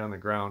just right on the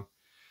ground.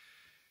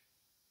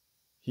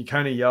 He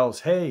kind of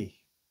yells, "Hey,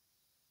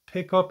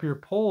 pick up your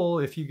pole.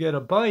 If you get a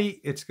bite,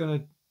 it's going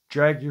to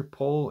drag your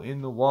pole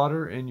in the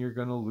water and you're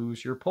going to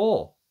lose your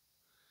pole."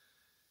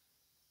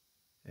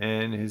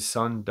 And his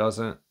son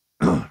doesn't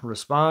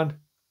respond.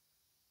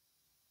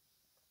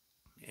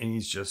 And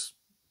he's just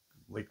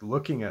like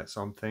looking at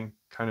something,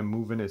 kind of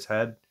moving his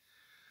head.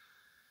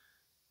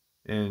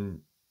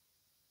 And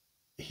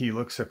he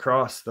looks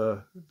across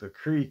the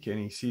creek and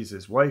he sees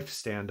his wife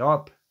stand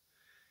up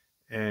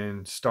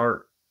and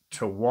start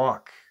to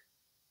walk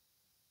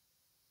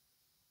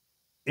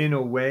in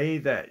a way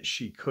that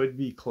she could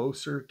be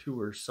closer to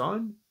her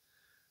son,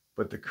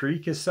 but the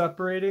creek is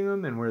separating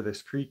them, and where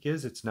this creek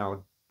is, it's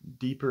now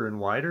deeper and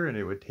wider, and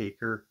it would take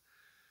her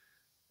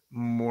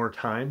more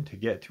time to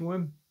get to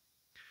him.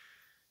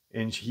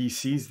 And he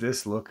sees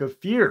this look of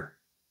fear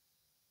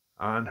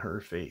on her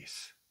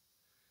face.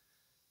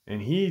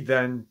 And he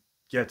then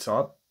gets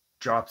up,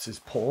 drops his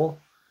pole,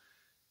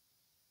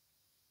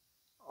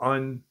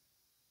 unclips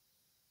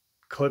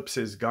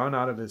his gun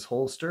out of his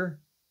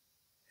holster,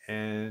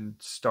 and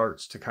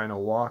starts to kind of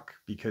walk,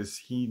 because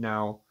he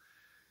now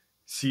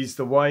sees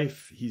the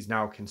wife. He's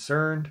now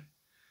concerned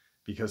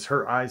because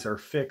her eyes are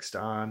fixed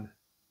on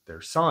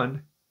their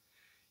son.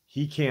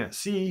 He can't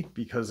see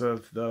because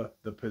of the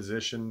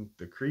position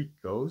the creek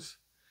goes.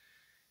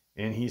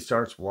 And he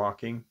starts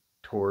walking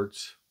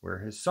towards where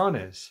his son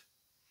is.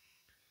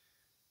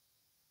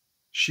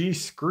 She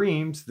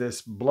screams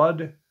this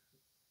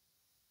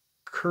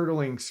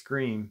blood-curdling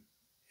scream,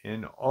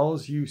 and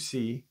all you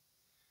see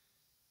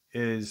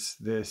is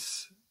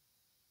this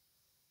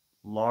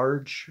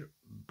large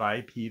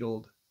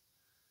bipedal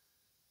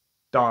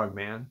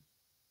Dogman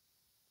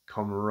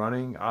come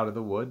running out of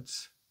the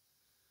woods,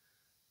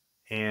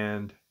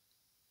 and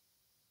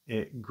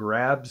it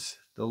grabs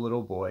the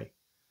little boy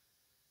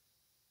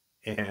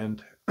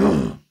and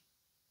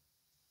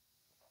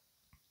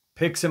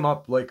picks him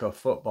up like a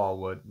football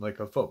would, like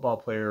a football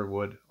player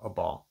would a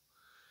ball.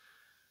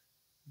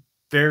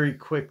 Very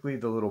quickly,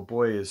 the little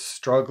boy is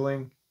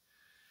struggling.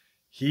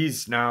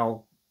 He's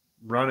now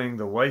running.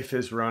 The wife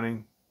is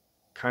running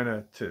kind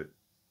of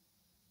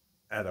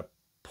at a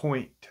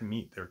point to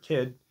meet their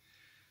kid.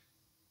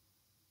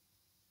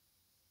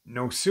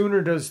 No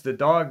sooner does the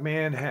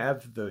Dogman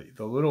have the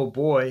little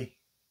boy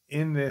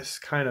in this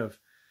kind of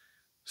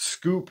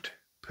scooped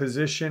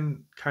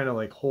position, kind of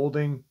like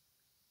holding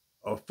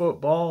a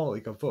football,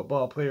 like a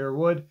football player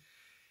would,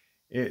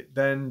 it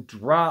then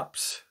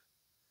drops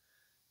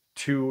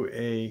to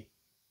a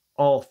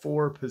all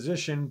four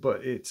position,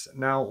 but it's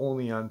now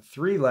only on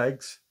three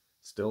legs,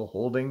 still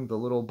holding the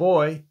little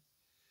boy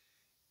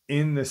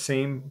in the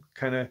same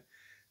kind of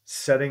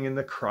setting in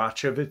the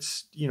crotch of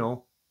its,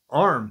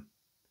 arm.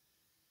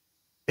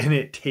 And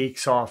it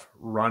takes off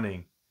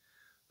running.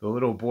 The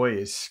little boy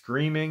is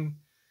screaming.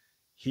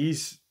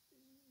 He's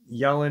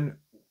yelling.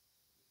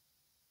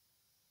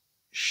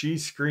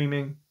 She's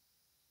screaming.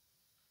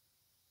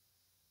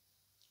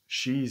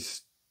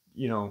 She's,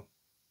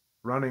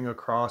 running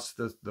across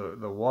the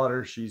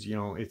water. She's,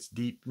 it's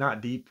deep,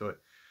 not deep, but,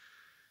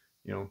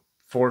 4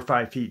 or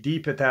 5 feet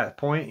deep at that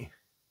point.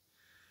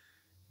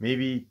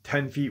 Maybe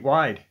 10 feet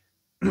wide.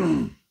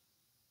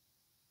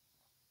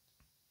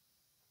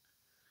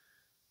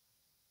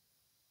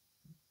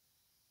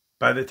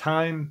 By the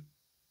time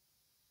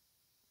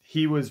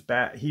he was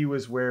back, he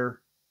was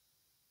where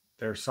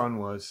their son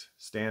was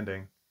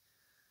standing.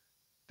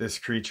 This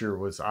creature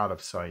was out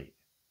of sight.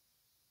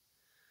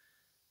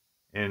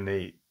 And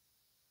they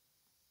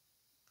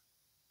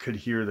could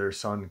hear their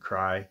son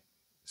cry,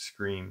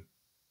 scream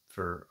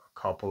for a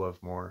couple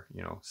of more,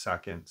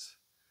 seconds,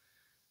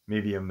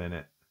 maybe a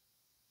minute.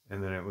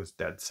 And then it was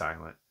dead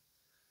silent.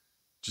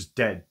 Just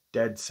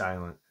dead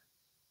silent.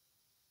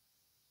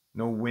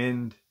 No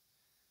wind,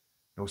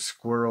 no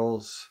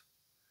squirrels,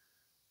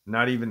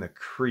 not even the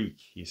creek,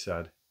 he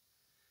said.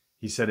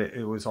 He said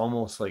it was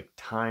almost like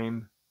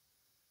time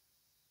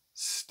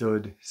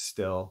stood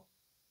still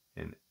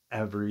and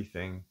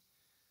everything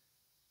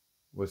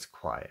was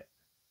quiet.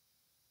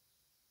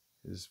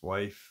 His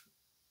wife,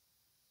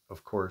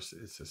 of course,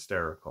 is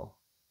hysterical.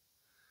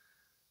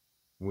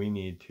 We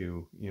need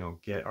to,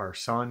 get our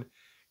son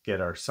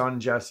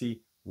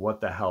Jesse.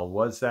 What the hell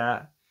was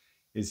that?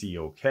 Is he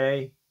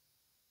okay?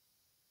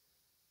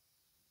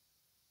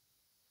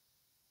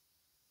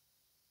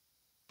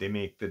 they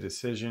make the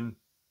decision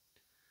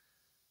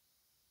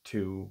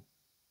to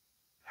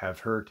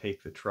have her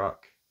take the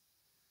truck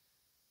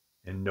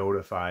and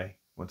notify.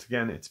 Once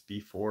again, it's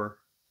before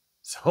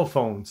cell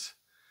phones.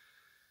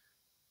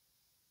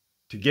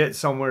 To get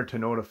somewhere to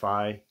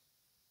notify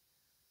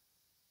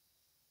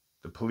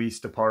the police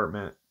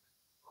department,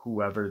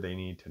 whoever they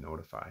need to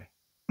notify.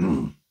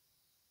 And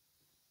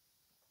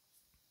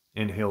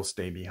he'll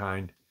stay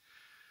behind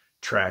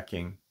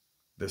tracking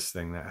this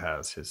thing that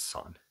has his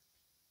son.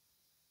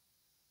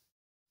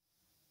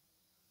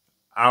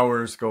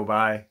 Hours go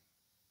by.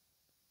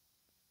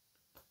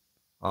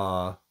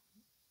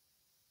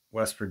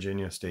 West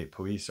Virginia State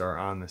Police are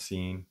on the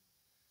scene.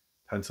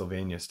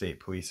 Pennsylvania State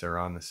Police are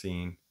on the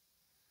scene.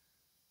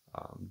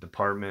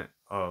 Department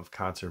of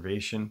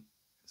Conservation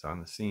is on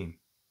the scene.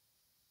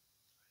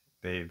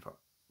 They've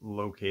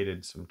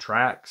located some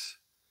tracks.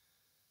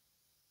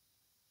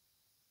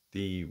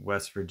 The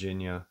West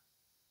Virginia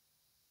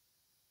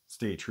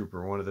state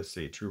trooper, one of the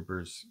state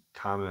troopers,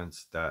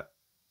 comments that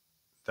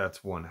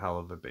that's one hell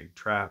of a big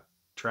track.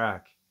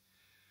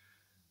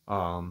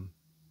 You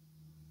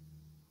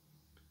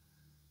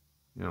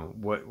know,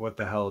 what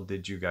the hell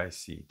did you guys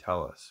see?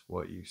 Tell us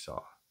what you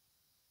saw.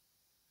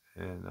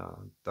 And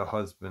the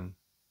husband,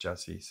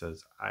 Jesse,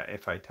 says,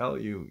 if I tell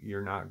you,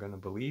 you're not going to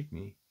believe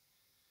me.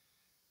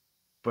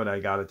 But I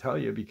got to tell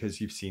you because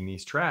you've seen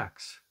these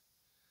tracks.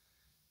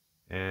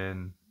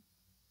 And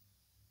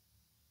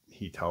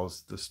he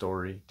tells the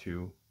story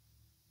to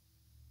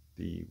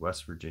the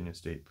West Virginia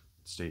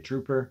State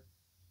Trooper.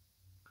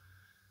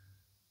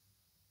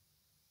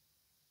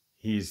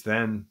 He's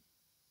then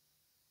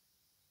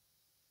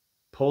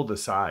pulled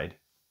aside.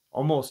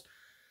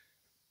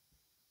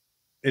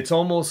 It's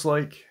almost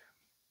like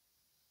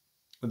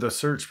the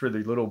search for the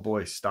little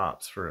boy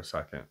stops for a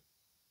second.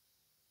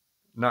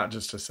 Not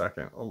just a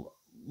second,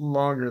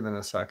 longer than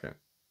a second.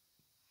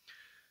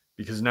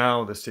 Because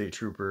now the state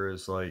trooper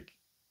is like,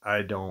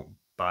 I don't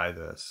buy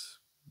this.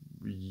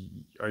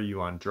 Are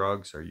you on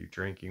drugs? Are you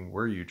drinking?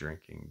 Were you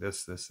drinking?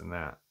 This, and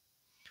that.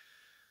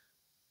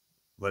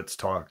 Let's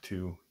talk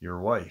to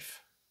your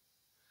wife.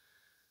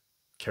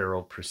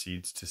 Carol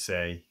proceeds to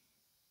say,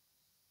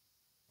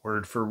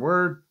 word for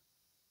word,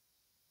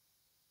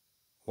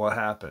 what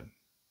happened?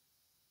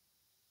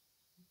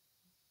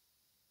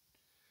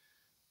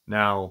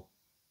 Now,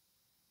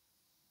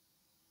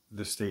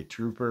 the state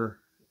trooper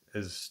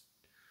has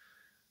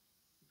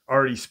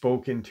already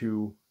spoken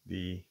to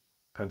the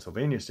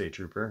Pennsylvania state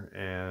trooper,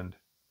 and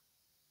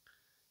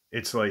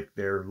it's like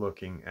they're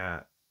looking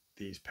at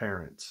these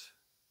parents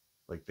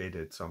like they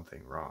did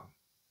something wrong.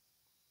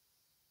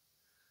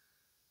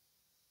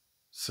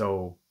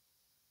 So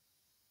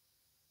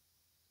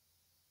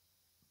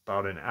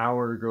about an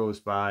hour goes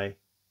by.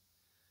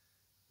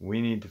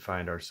 We need to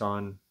find our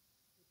son.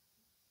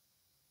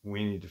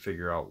 We need to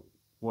figure out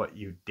what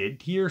you did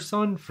to your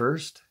son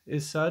first,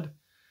 is said.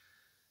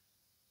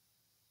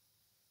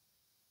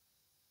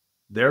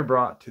 They're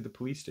brought to the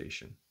police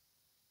station.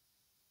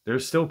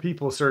 There's still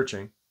people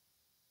searching.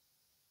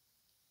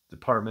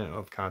 Department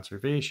of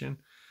Conservation,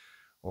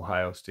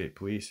 Ohio State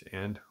Police,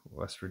 and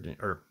West Virginia,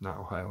 or not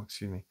Ohio,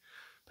 excuse me,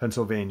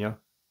 Pennsylvania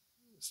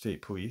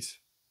State Police,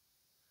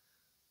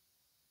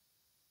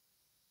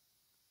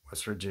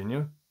 West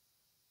Virginia,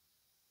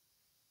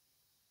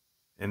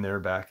 and they're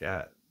back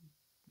at,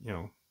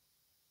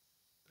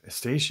 a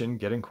station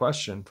getting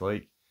questioned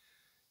like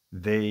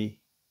they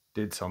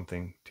did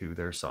something to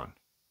their son.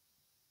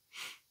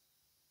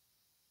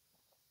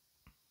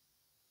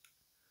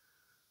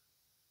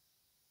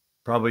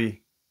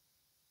 Probably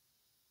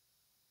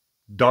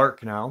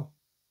dark now.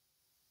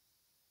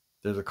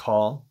 There's a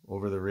call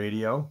over the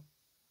radio.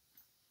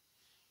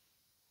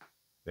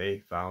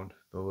 They found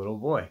the little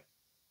boy.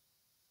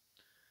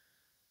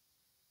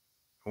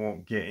 I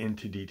won't get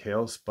into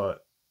details,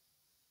 but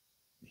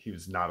he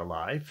was not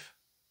alive.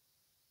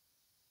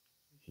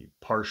 He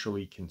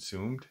partially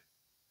consumed.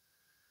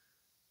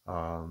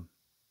 A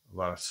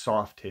lot of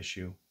soft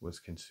tissue was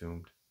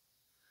consumed.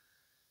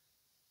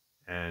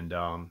 And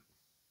a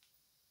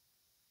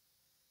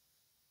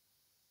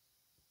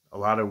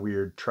lot of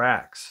weird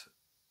tracks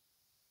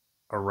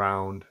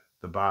around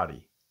the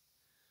body.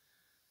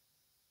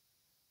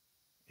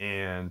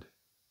 And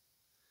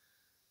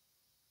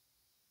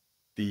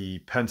the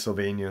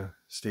Pennsylvania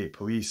State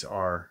Police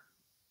are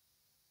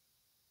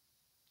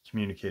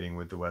communicating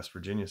with the West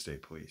Virginia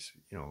State Police.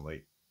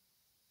 Like,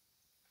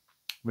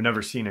 we've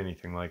never seen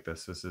anything like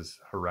this. This is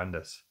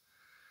horrendous.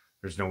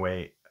 There's no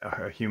way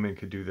a human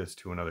could do this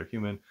to another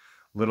human,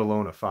 let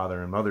alone a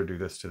father and mother do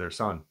this to their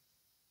son.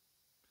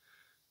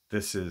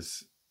 This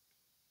is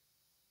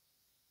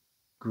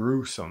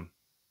gruesome.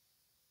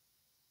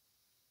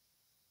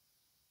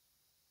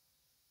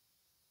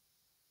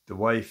 The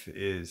wife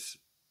is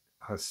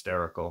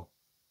hysterical.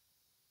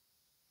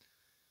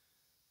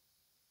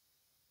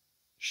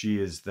 She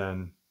is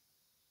then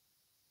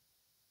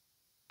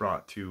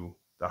brought to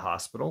the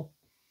hospital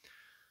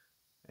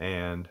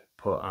and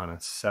put on a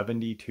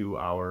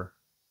 72-hour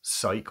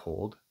psych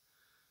hold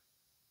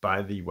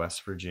by the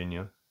West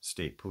Virginia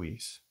State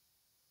Police.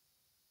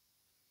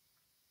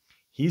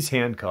 He's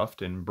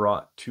handcuffed and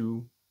brought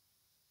to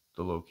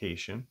the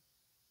location.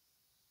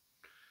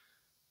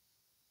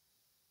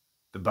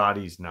 The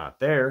body's not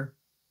there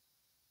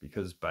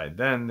because by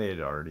then they had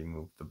already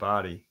moved the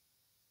body.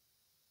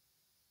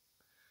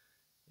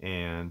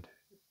 And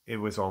it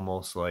was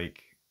almost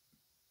like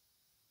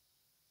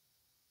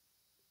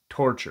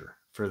torture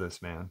for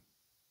this man.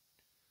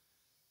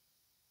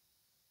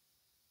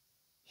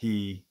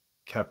 He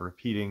kept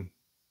repeating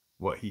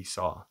what he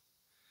saw.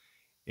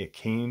 It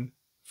came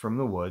from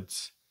the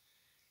woods.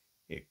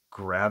 It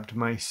grabbed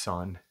my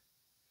son.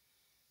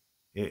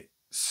 It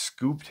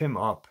scooped him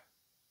up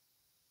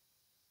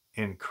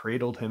and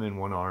cradled him in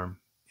one arm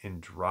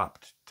and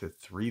dropped to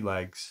 3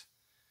 legs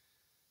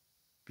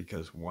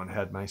because one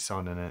had my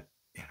son in it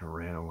and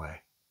ran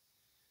away.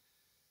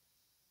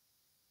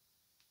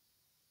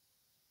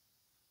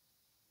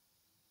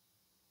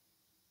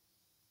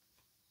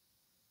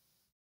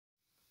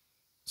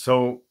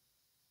 So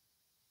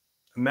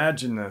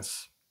imagine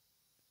this.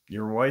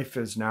 Your wife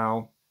has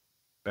now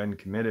been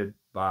committed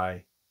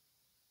by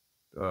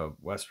the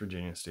West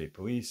Virginia State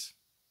Police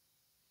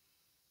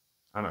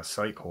on a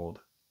psych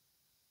hold.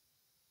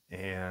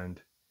 And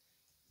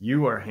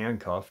you are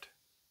handcuffed,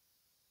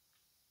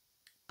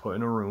 put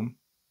in a room,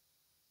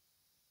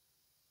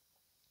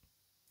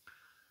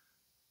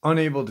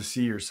 unable to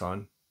see your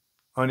son,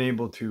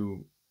 unable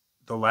to,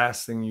 the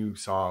last thing you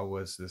saw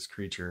was this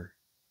creature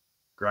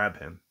grab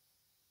him.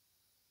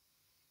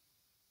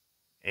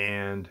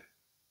 And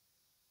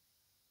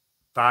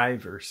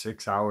 5 or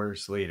 6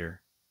 hours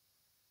later,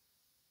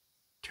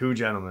 2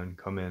 gentlemen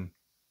come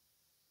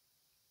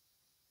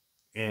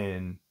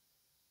in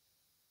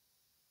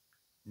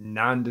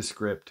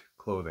nondescript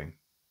clothing,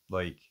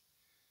 like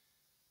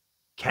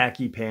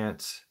khaki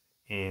pants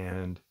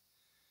and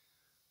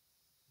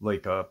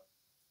like a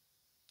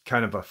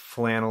kind of a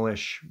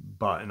flannelish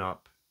button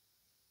up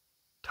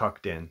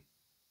tucked in,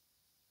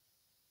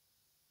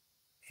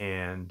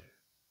 and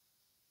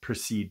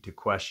proceed to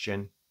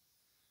question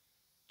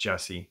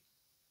Jesse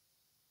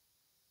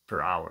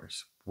for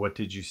hours. What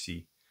did you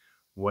see?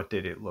 What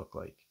did it look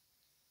like?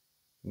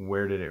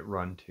 Where did it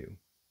run to?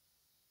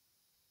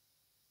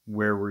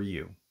 Where were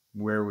you?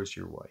 Where was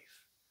your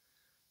wife?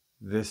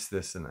 This,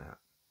 and that.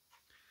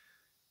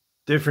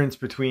 Difference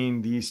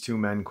between these 2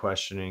 men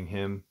questioning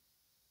him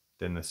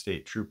than the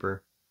state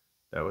trooper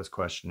that was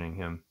questioning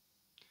him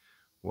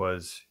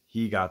was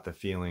he got the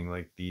feeling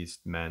like these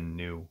men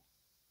knew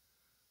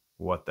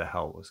what the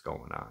hell was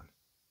going on.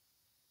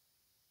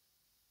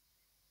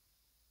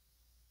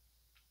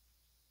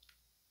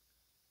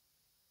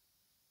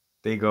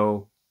 They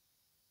go,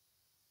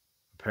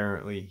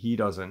 apparently he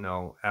doesn't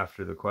know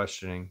after the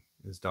questioning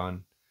is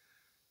done.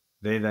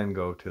 They then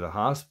go to the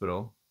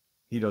hospital.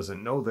 He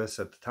doesn't know this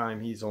at the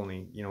time. He's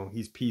only,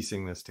 he's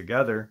piecing this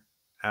together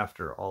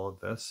after all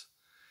of this,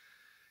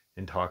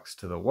 and talks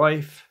to the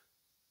wife.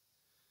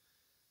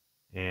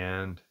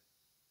 And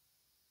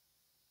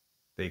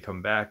they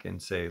come back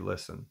and say,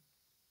 listen,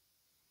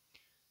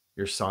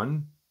 your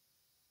son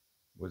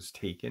was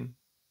taken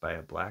by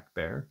a black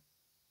bear.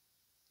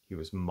 He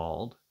was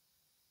mauled.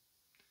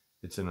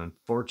 It's an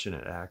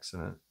unfortunate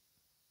accident.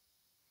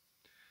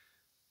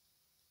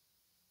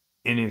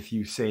 And if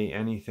you say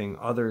anything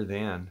other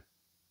than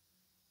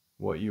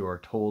what you are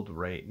told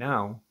right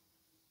now,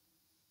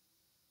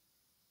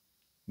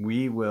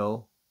 we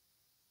will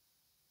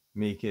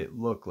make it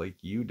look like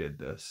you did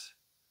this.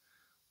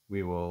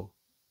 We will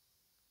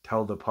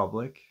tell the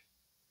public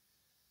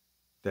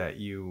that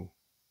you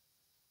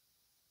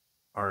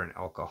are an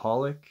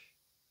alcoholic,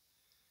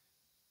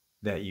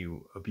 that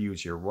you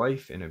abused your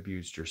wife and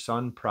abused your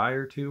son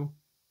prior to,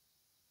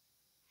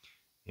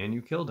 and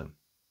you killed him,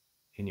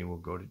 and you will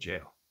go to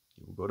jail.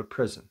 You will go to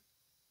prison.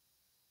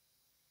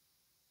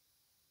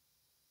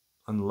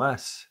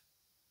 Unless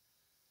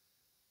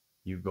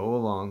you go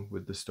along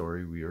with the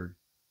story we are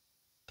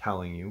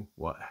telling you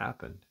what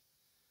happened.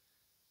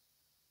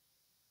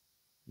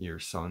 Your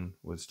son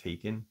was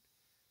taken,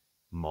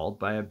 mauled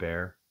by a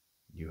bear.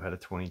 You had a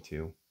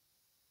 .22,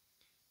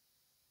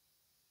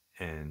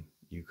 and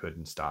you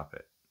couldn't stop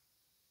it.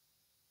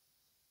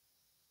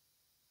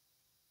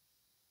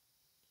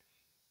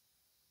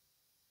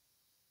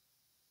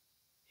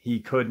 He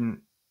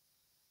couldn't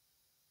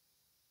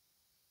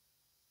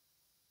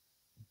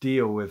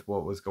deal with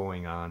what was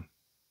going on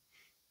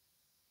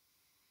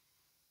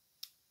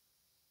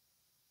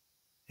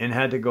and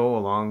had to go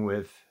along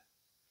with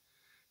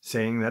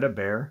saying that a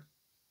bear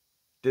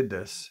did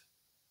this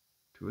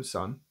to his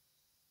son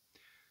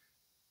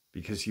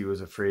because he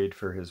was afraid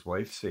for his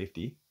wife's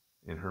safety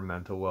and her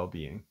mental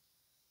well-being.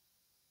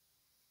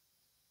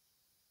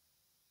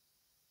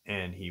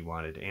 And he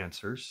wanted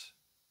answers,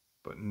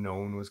 but no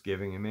one was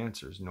giving him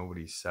answers.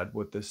 Nobody said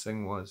what this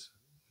thing was.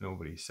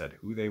 Nobody said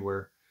who they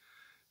were.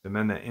 The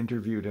men that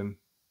interviewed him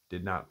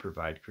did not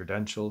provide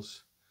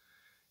credentials,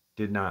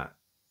 did not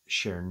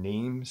share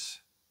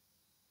names.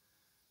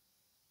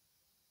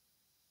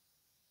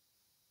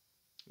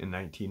 In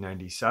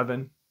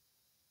 1997,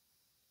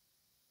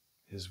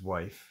 his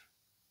wife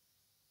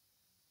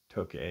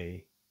took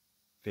a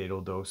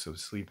fatal dose of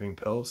sleeping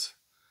pills,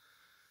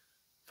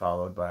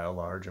 followed by a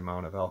large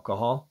amount of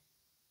alcohol.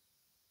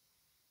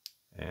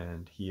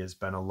 And he has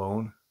been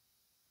alone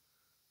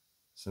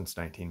since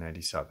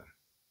 1997.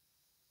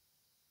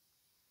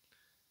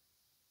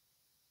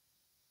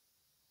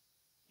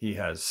 He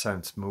has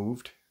since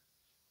moved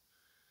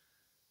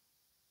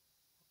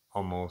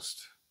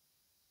almost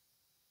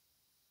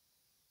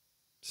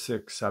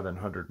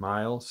 600-700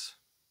 miles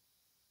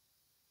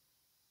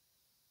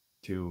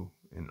to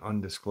an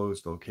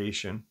undisclosed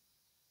location.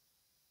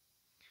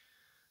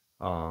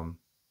 That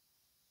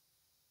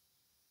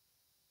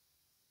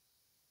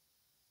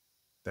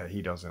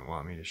he doesn't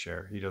want me to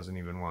share. He doesn't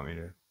even want me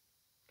to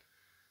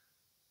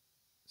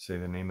say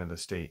the name of the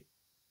state.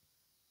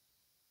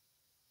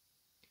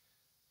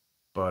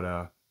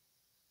 But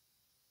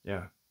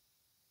yeah.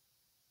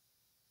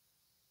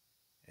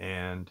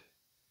 And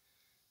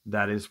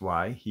that is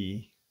why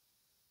he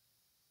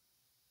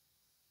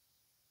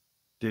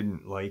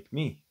didn't like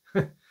me.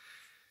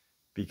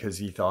 Because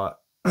he thought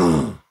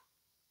that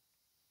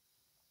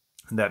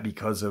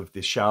because of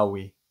the shall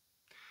we,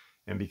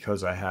 and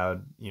because I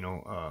had,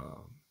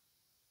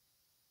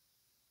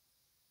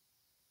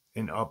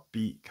 an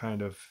upbeat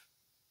kind of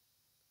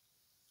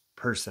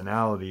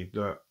personality,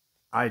 that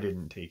I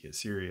didn't take it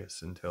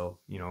serious until,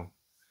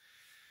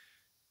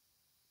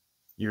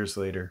 years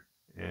later.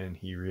 And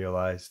he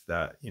realized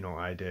that,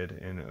 I did,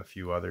 and a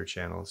few other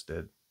channels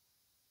did.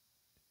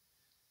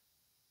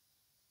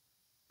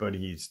 But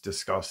he's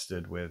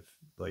disgusted with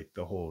like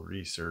the whole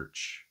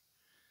research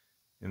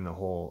and the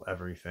whole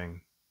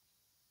everything.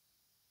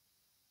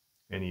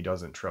 And he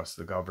doesn't trust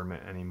the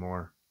government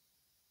anymore.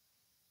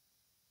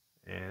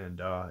 And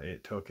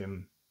it took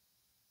him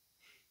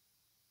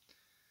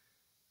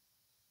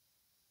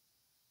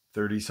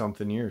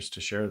 30-something years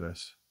to share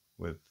this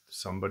with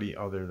somebody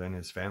other than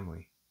his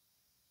family.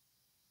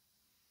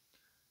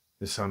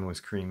 His son was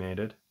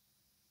cremated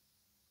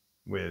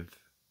without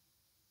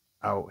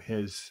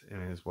his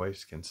and his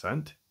wife's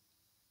consent.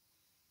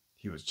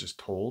 He was just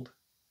told.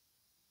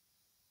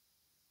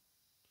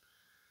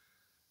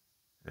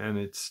 And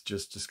it's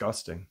just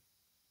disgusting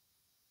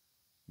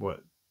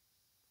what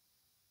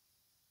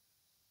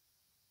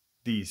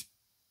these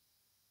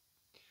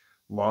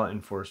law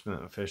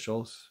enforcement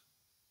officials,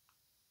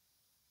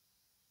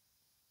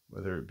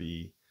 whether it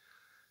be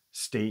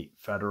state,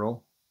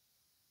 federal,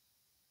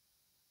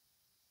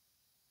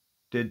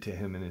 did to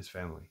him and his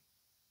family.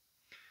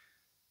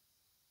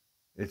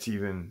 It's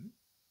even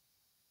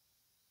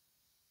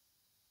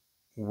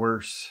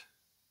worse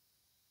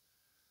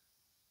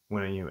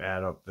when you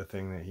add up the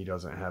thing that he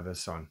doesn't have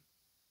his son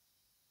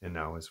and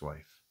now his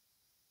wife.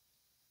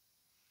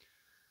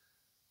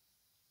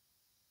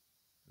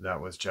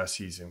 That was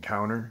Jesse's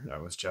encounter.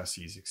 That was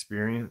Jesse's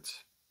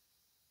experience.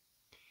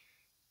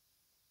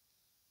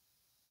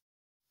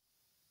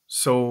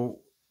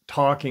 So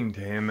talking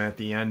to him at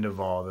the end of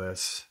all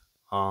this,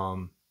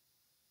 I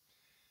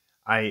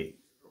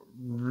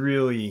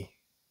really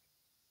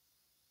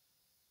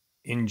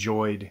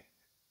enjoyed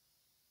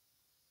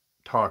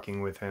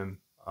talking with him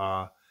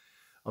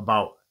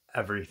about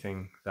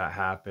everything that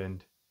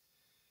happened.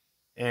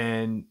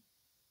 And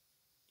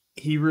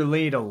he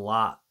relayed a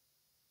lot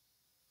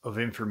of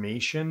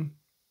information.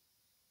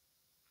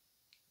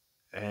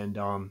 And,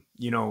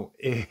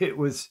 it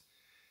was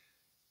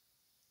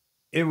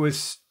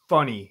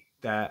funny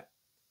that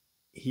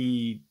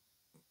he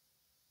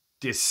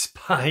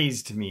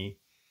despised me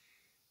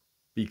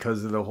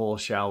because of the whole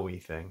shall we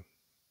thing.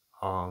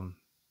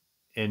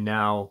 And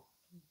now,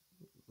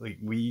 like,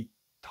 we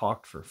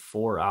talked for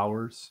 4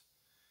 hours,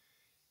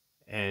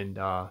 and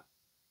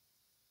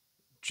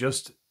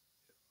just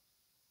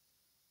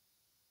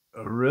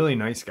a really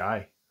nice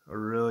guy, a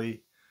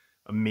really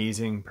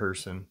amazing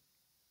person.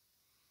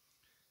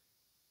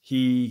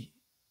 He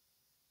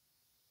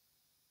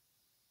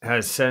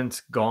has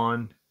since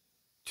gone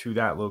to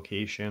that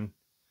location.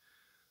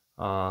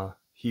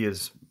 He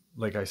has,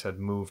 like I said,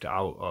 moved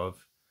out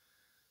of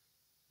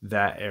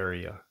that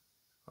area.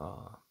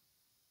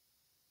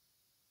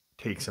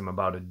 Takes him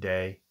about a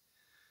day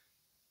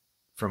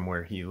from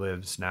where he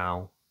lives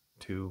now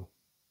to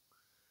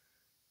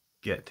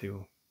get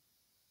to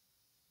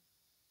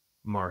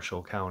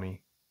Marshall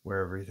County, where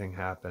everything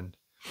happened.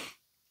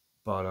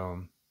 But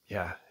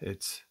yeah,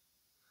 it's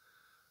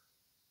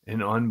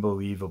an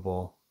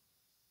unbelievable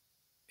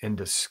and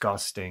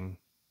disgusting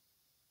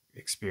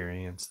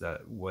experience,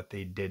 that what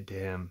they did to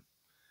him,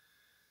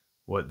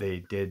 what they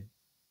did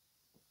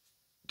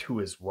to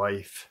his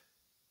wife,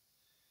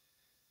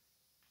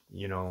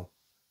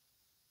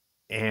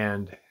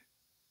 and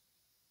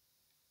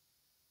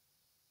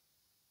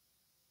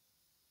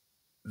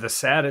the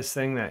saddest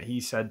thing that he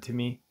said to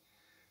me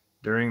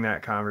during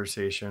that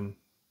conversation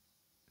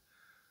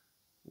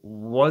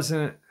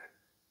wasn't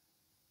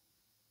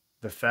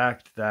the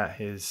fact that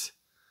he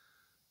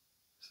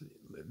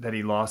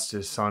lost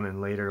his son and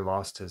later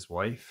lost his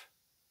wife.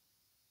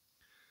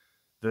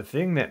 The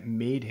thing that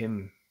made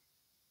him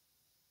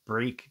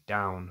break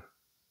down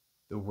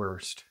the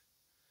worst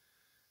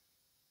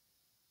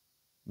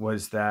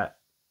was that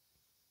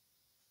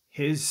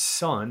his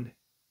son,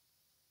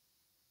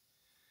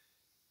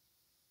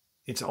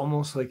 it's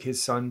almost like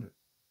his son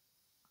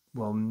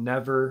will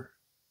never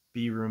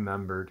be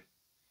remembered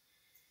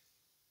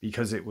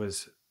because it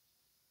was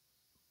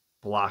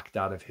blocked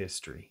out of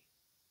history.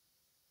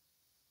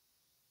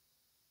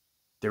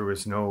 There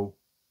was no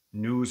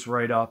news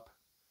write-up.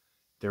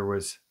 There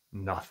was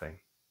nothing.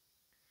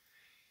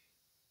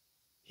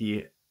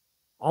 He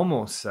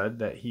almost said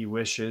that he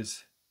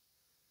wishes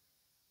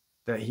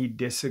that he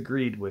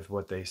disagreed with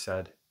what they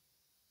said,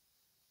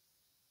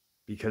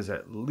 because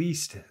at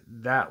least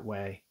that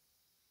way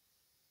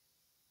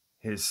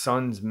his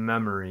son's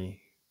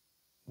memory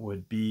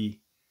would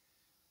be,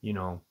 you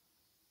know,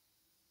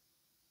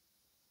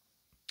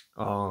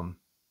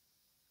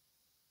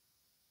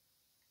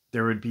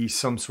 there would be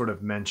some sort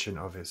of mention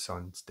of his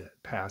son's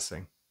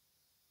passing,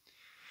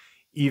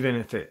 even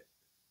if it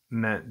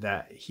meant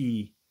that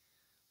he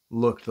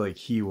looked like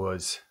he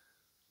was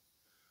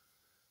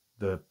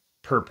the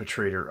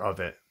perpetrator of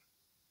it.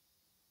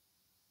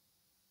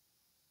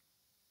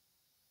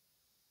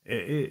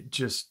 It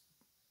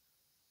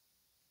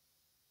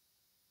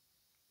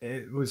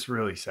was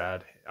really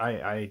sad.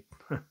 I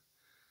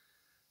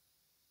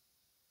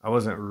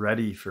wasn't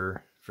ready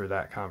for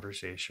that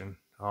conversation.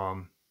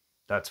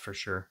 That's for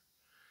sure.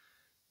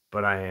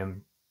 But I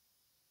am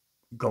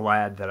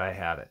glad that I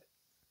had it,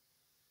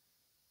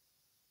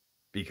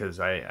 because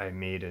I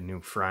made a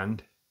new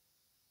friend,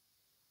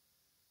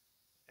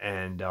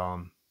 and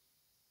I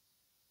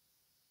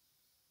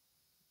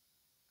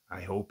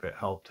hope it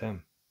helped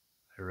him.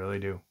 I really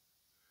do.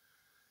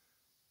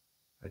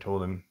 I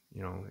told him,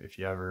 you know, if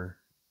you ever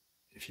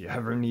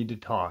need to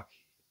talk,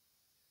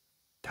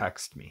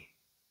 text me.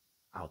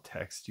 I'll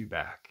text you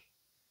back.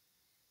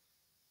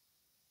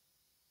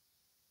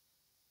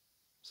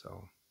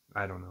 So,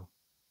 I don't know.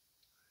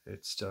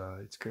 It's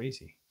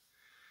crazy.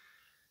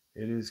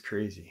 It is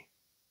crazy.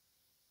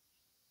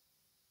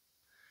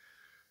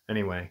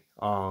 Anyway,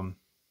 wow.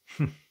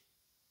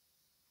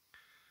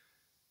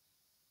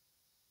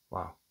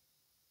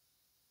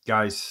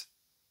 Guys,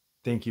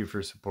 thank you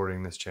for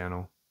supporting this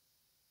channel.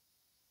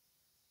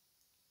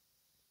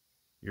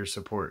 Your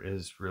support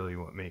is really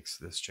what makes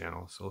this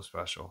channel so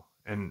special,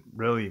 and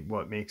really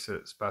what makes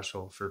it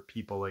special for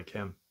people like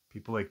him,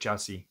 people like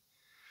Jesse,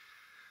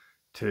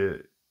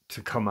 to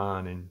come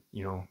on and,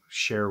 you know,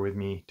 share with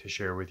me, to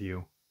share with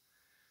you,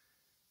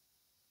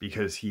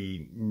 because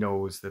he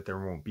knows that there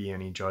won't be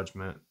any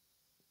judgment.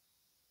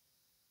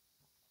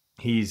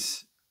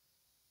 He's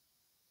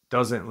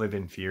doesn't live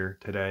in fear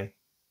today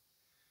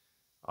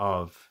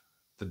of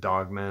the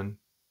Dogman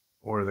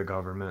or the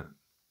government.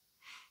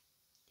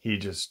 He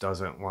just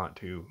doesn't want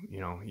to, you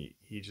know,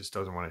 he just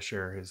doesn't want to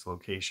share his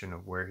location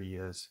of where he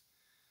is,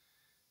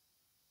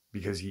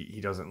 because he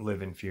doesn't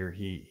live in fear.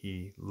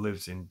 He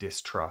lives in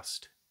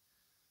distrust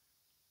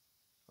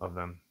of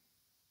them.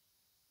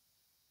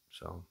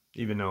 So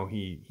even though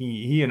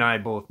he and I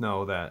both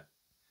know that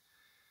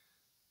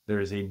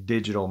there is a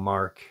digital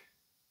mark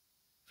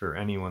for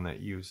anyone that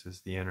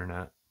uses the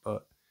internet,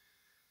 but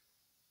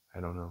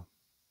I don't know.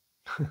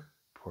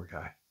 Poor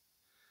guy.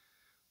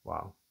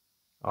 Wow.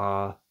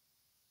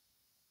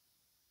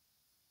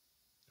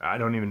 I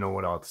don't even know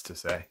what else to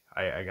say.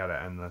 I gotta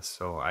end this.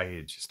 So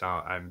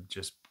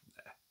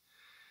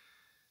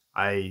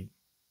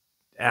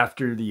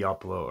after the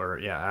upload,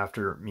 or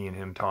after me and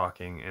him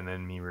talking and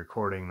then me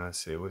recording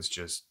this, it was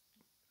just,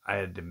 I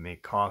had to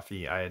make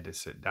coffee. I had to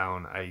sit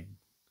down. I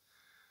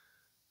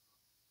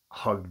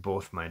hugged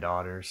both my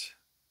daughters.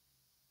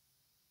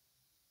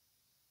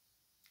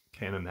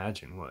 Can't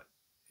imagine what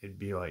it'd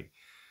be like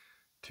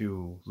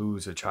to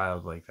lose a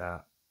child like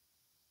that.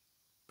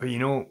 But you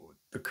know,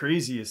 the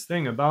craziest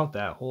thing about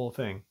that whole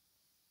thing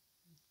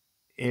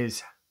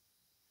is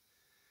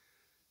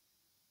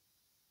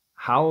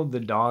how the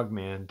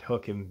Dogman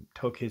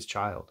took his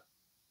child.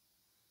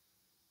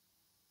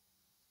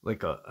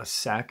 Like a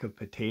sack of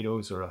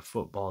potatoes or a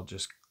football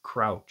just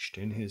crouched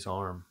in his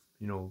arm,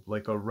 you know,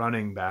 like a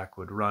running back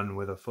would run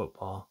with a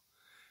football.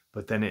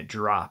 But then it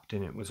dropped,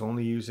 and it was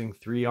only using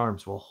 3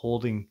 arms while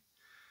holding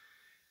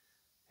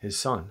his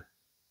son.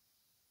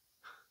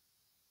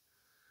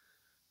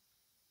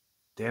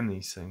 Damn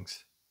these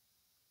things.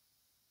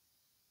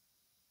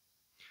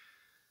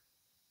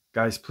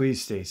 Guys,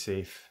 please stay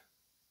safe.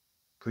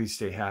 Please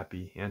stay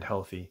happy and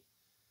healthy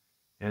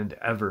and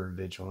ever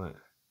vigilant.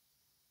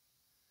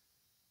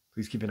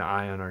 Please keep an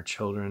eye on our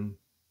children.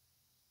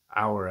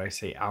 I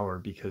say our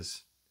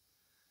because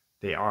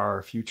they are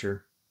our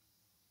future.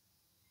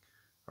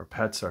 Our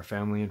pets, our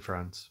family and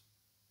friends.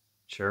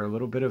 Share a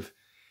little bit of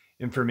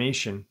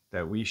information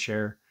that we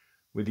share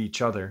with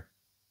each other,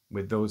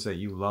 with those that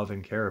you love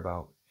and care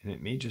about, and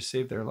it may just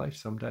save their life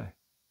someday.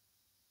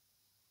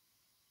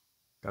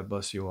 God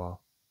bless you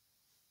all.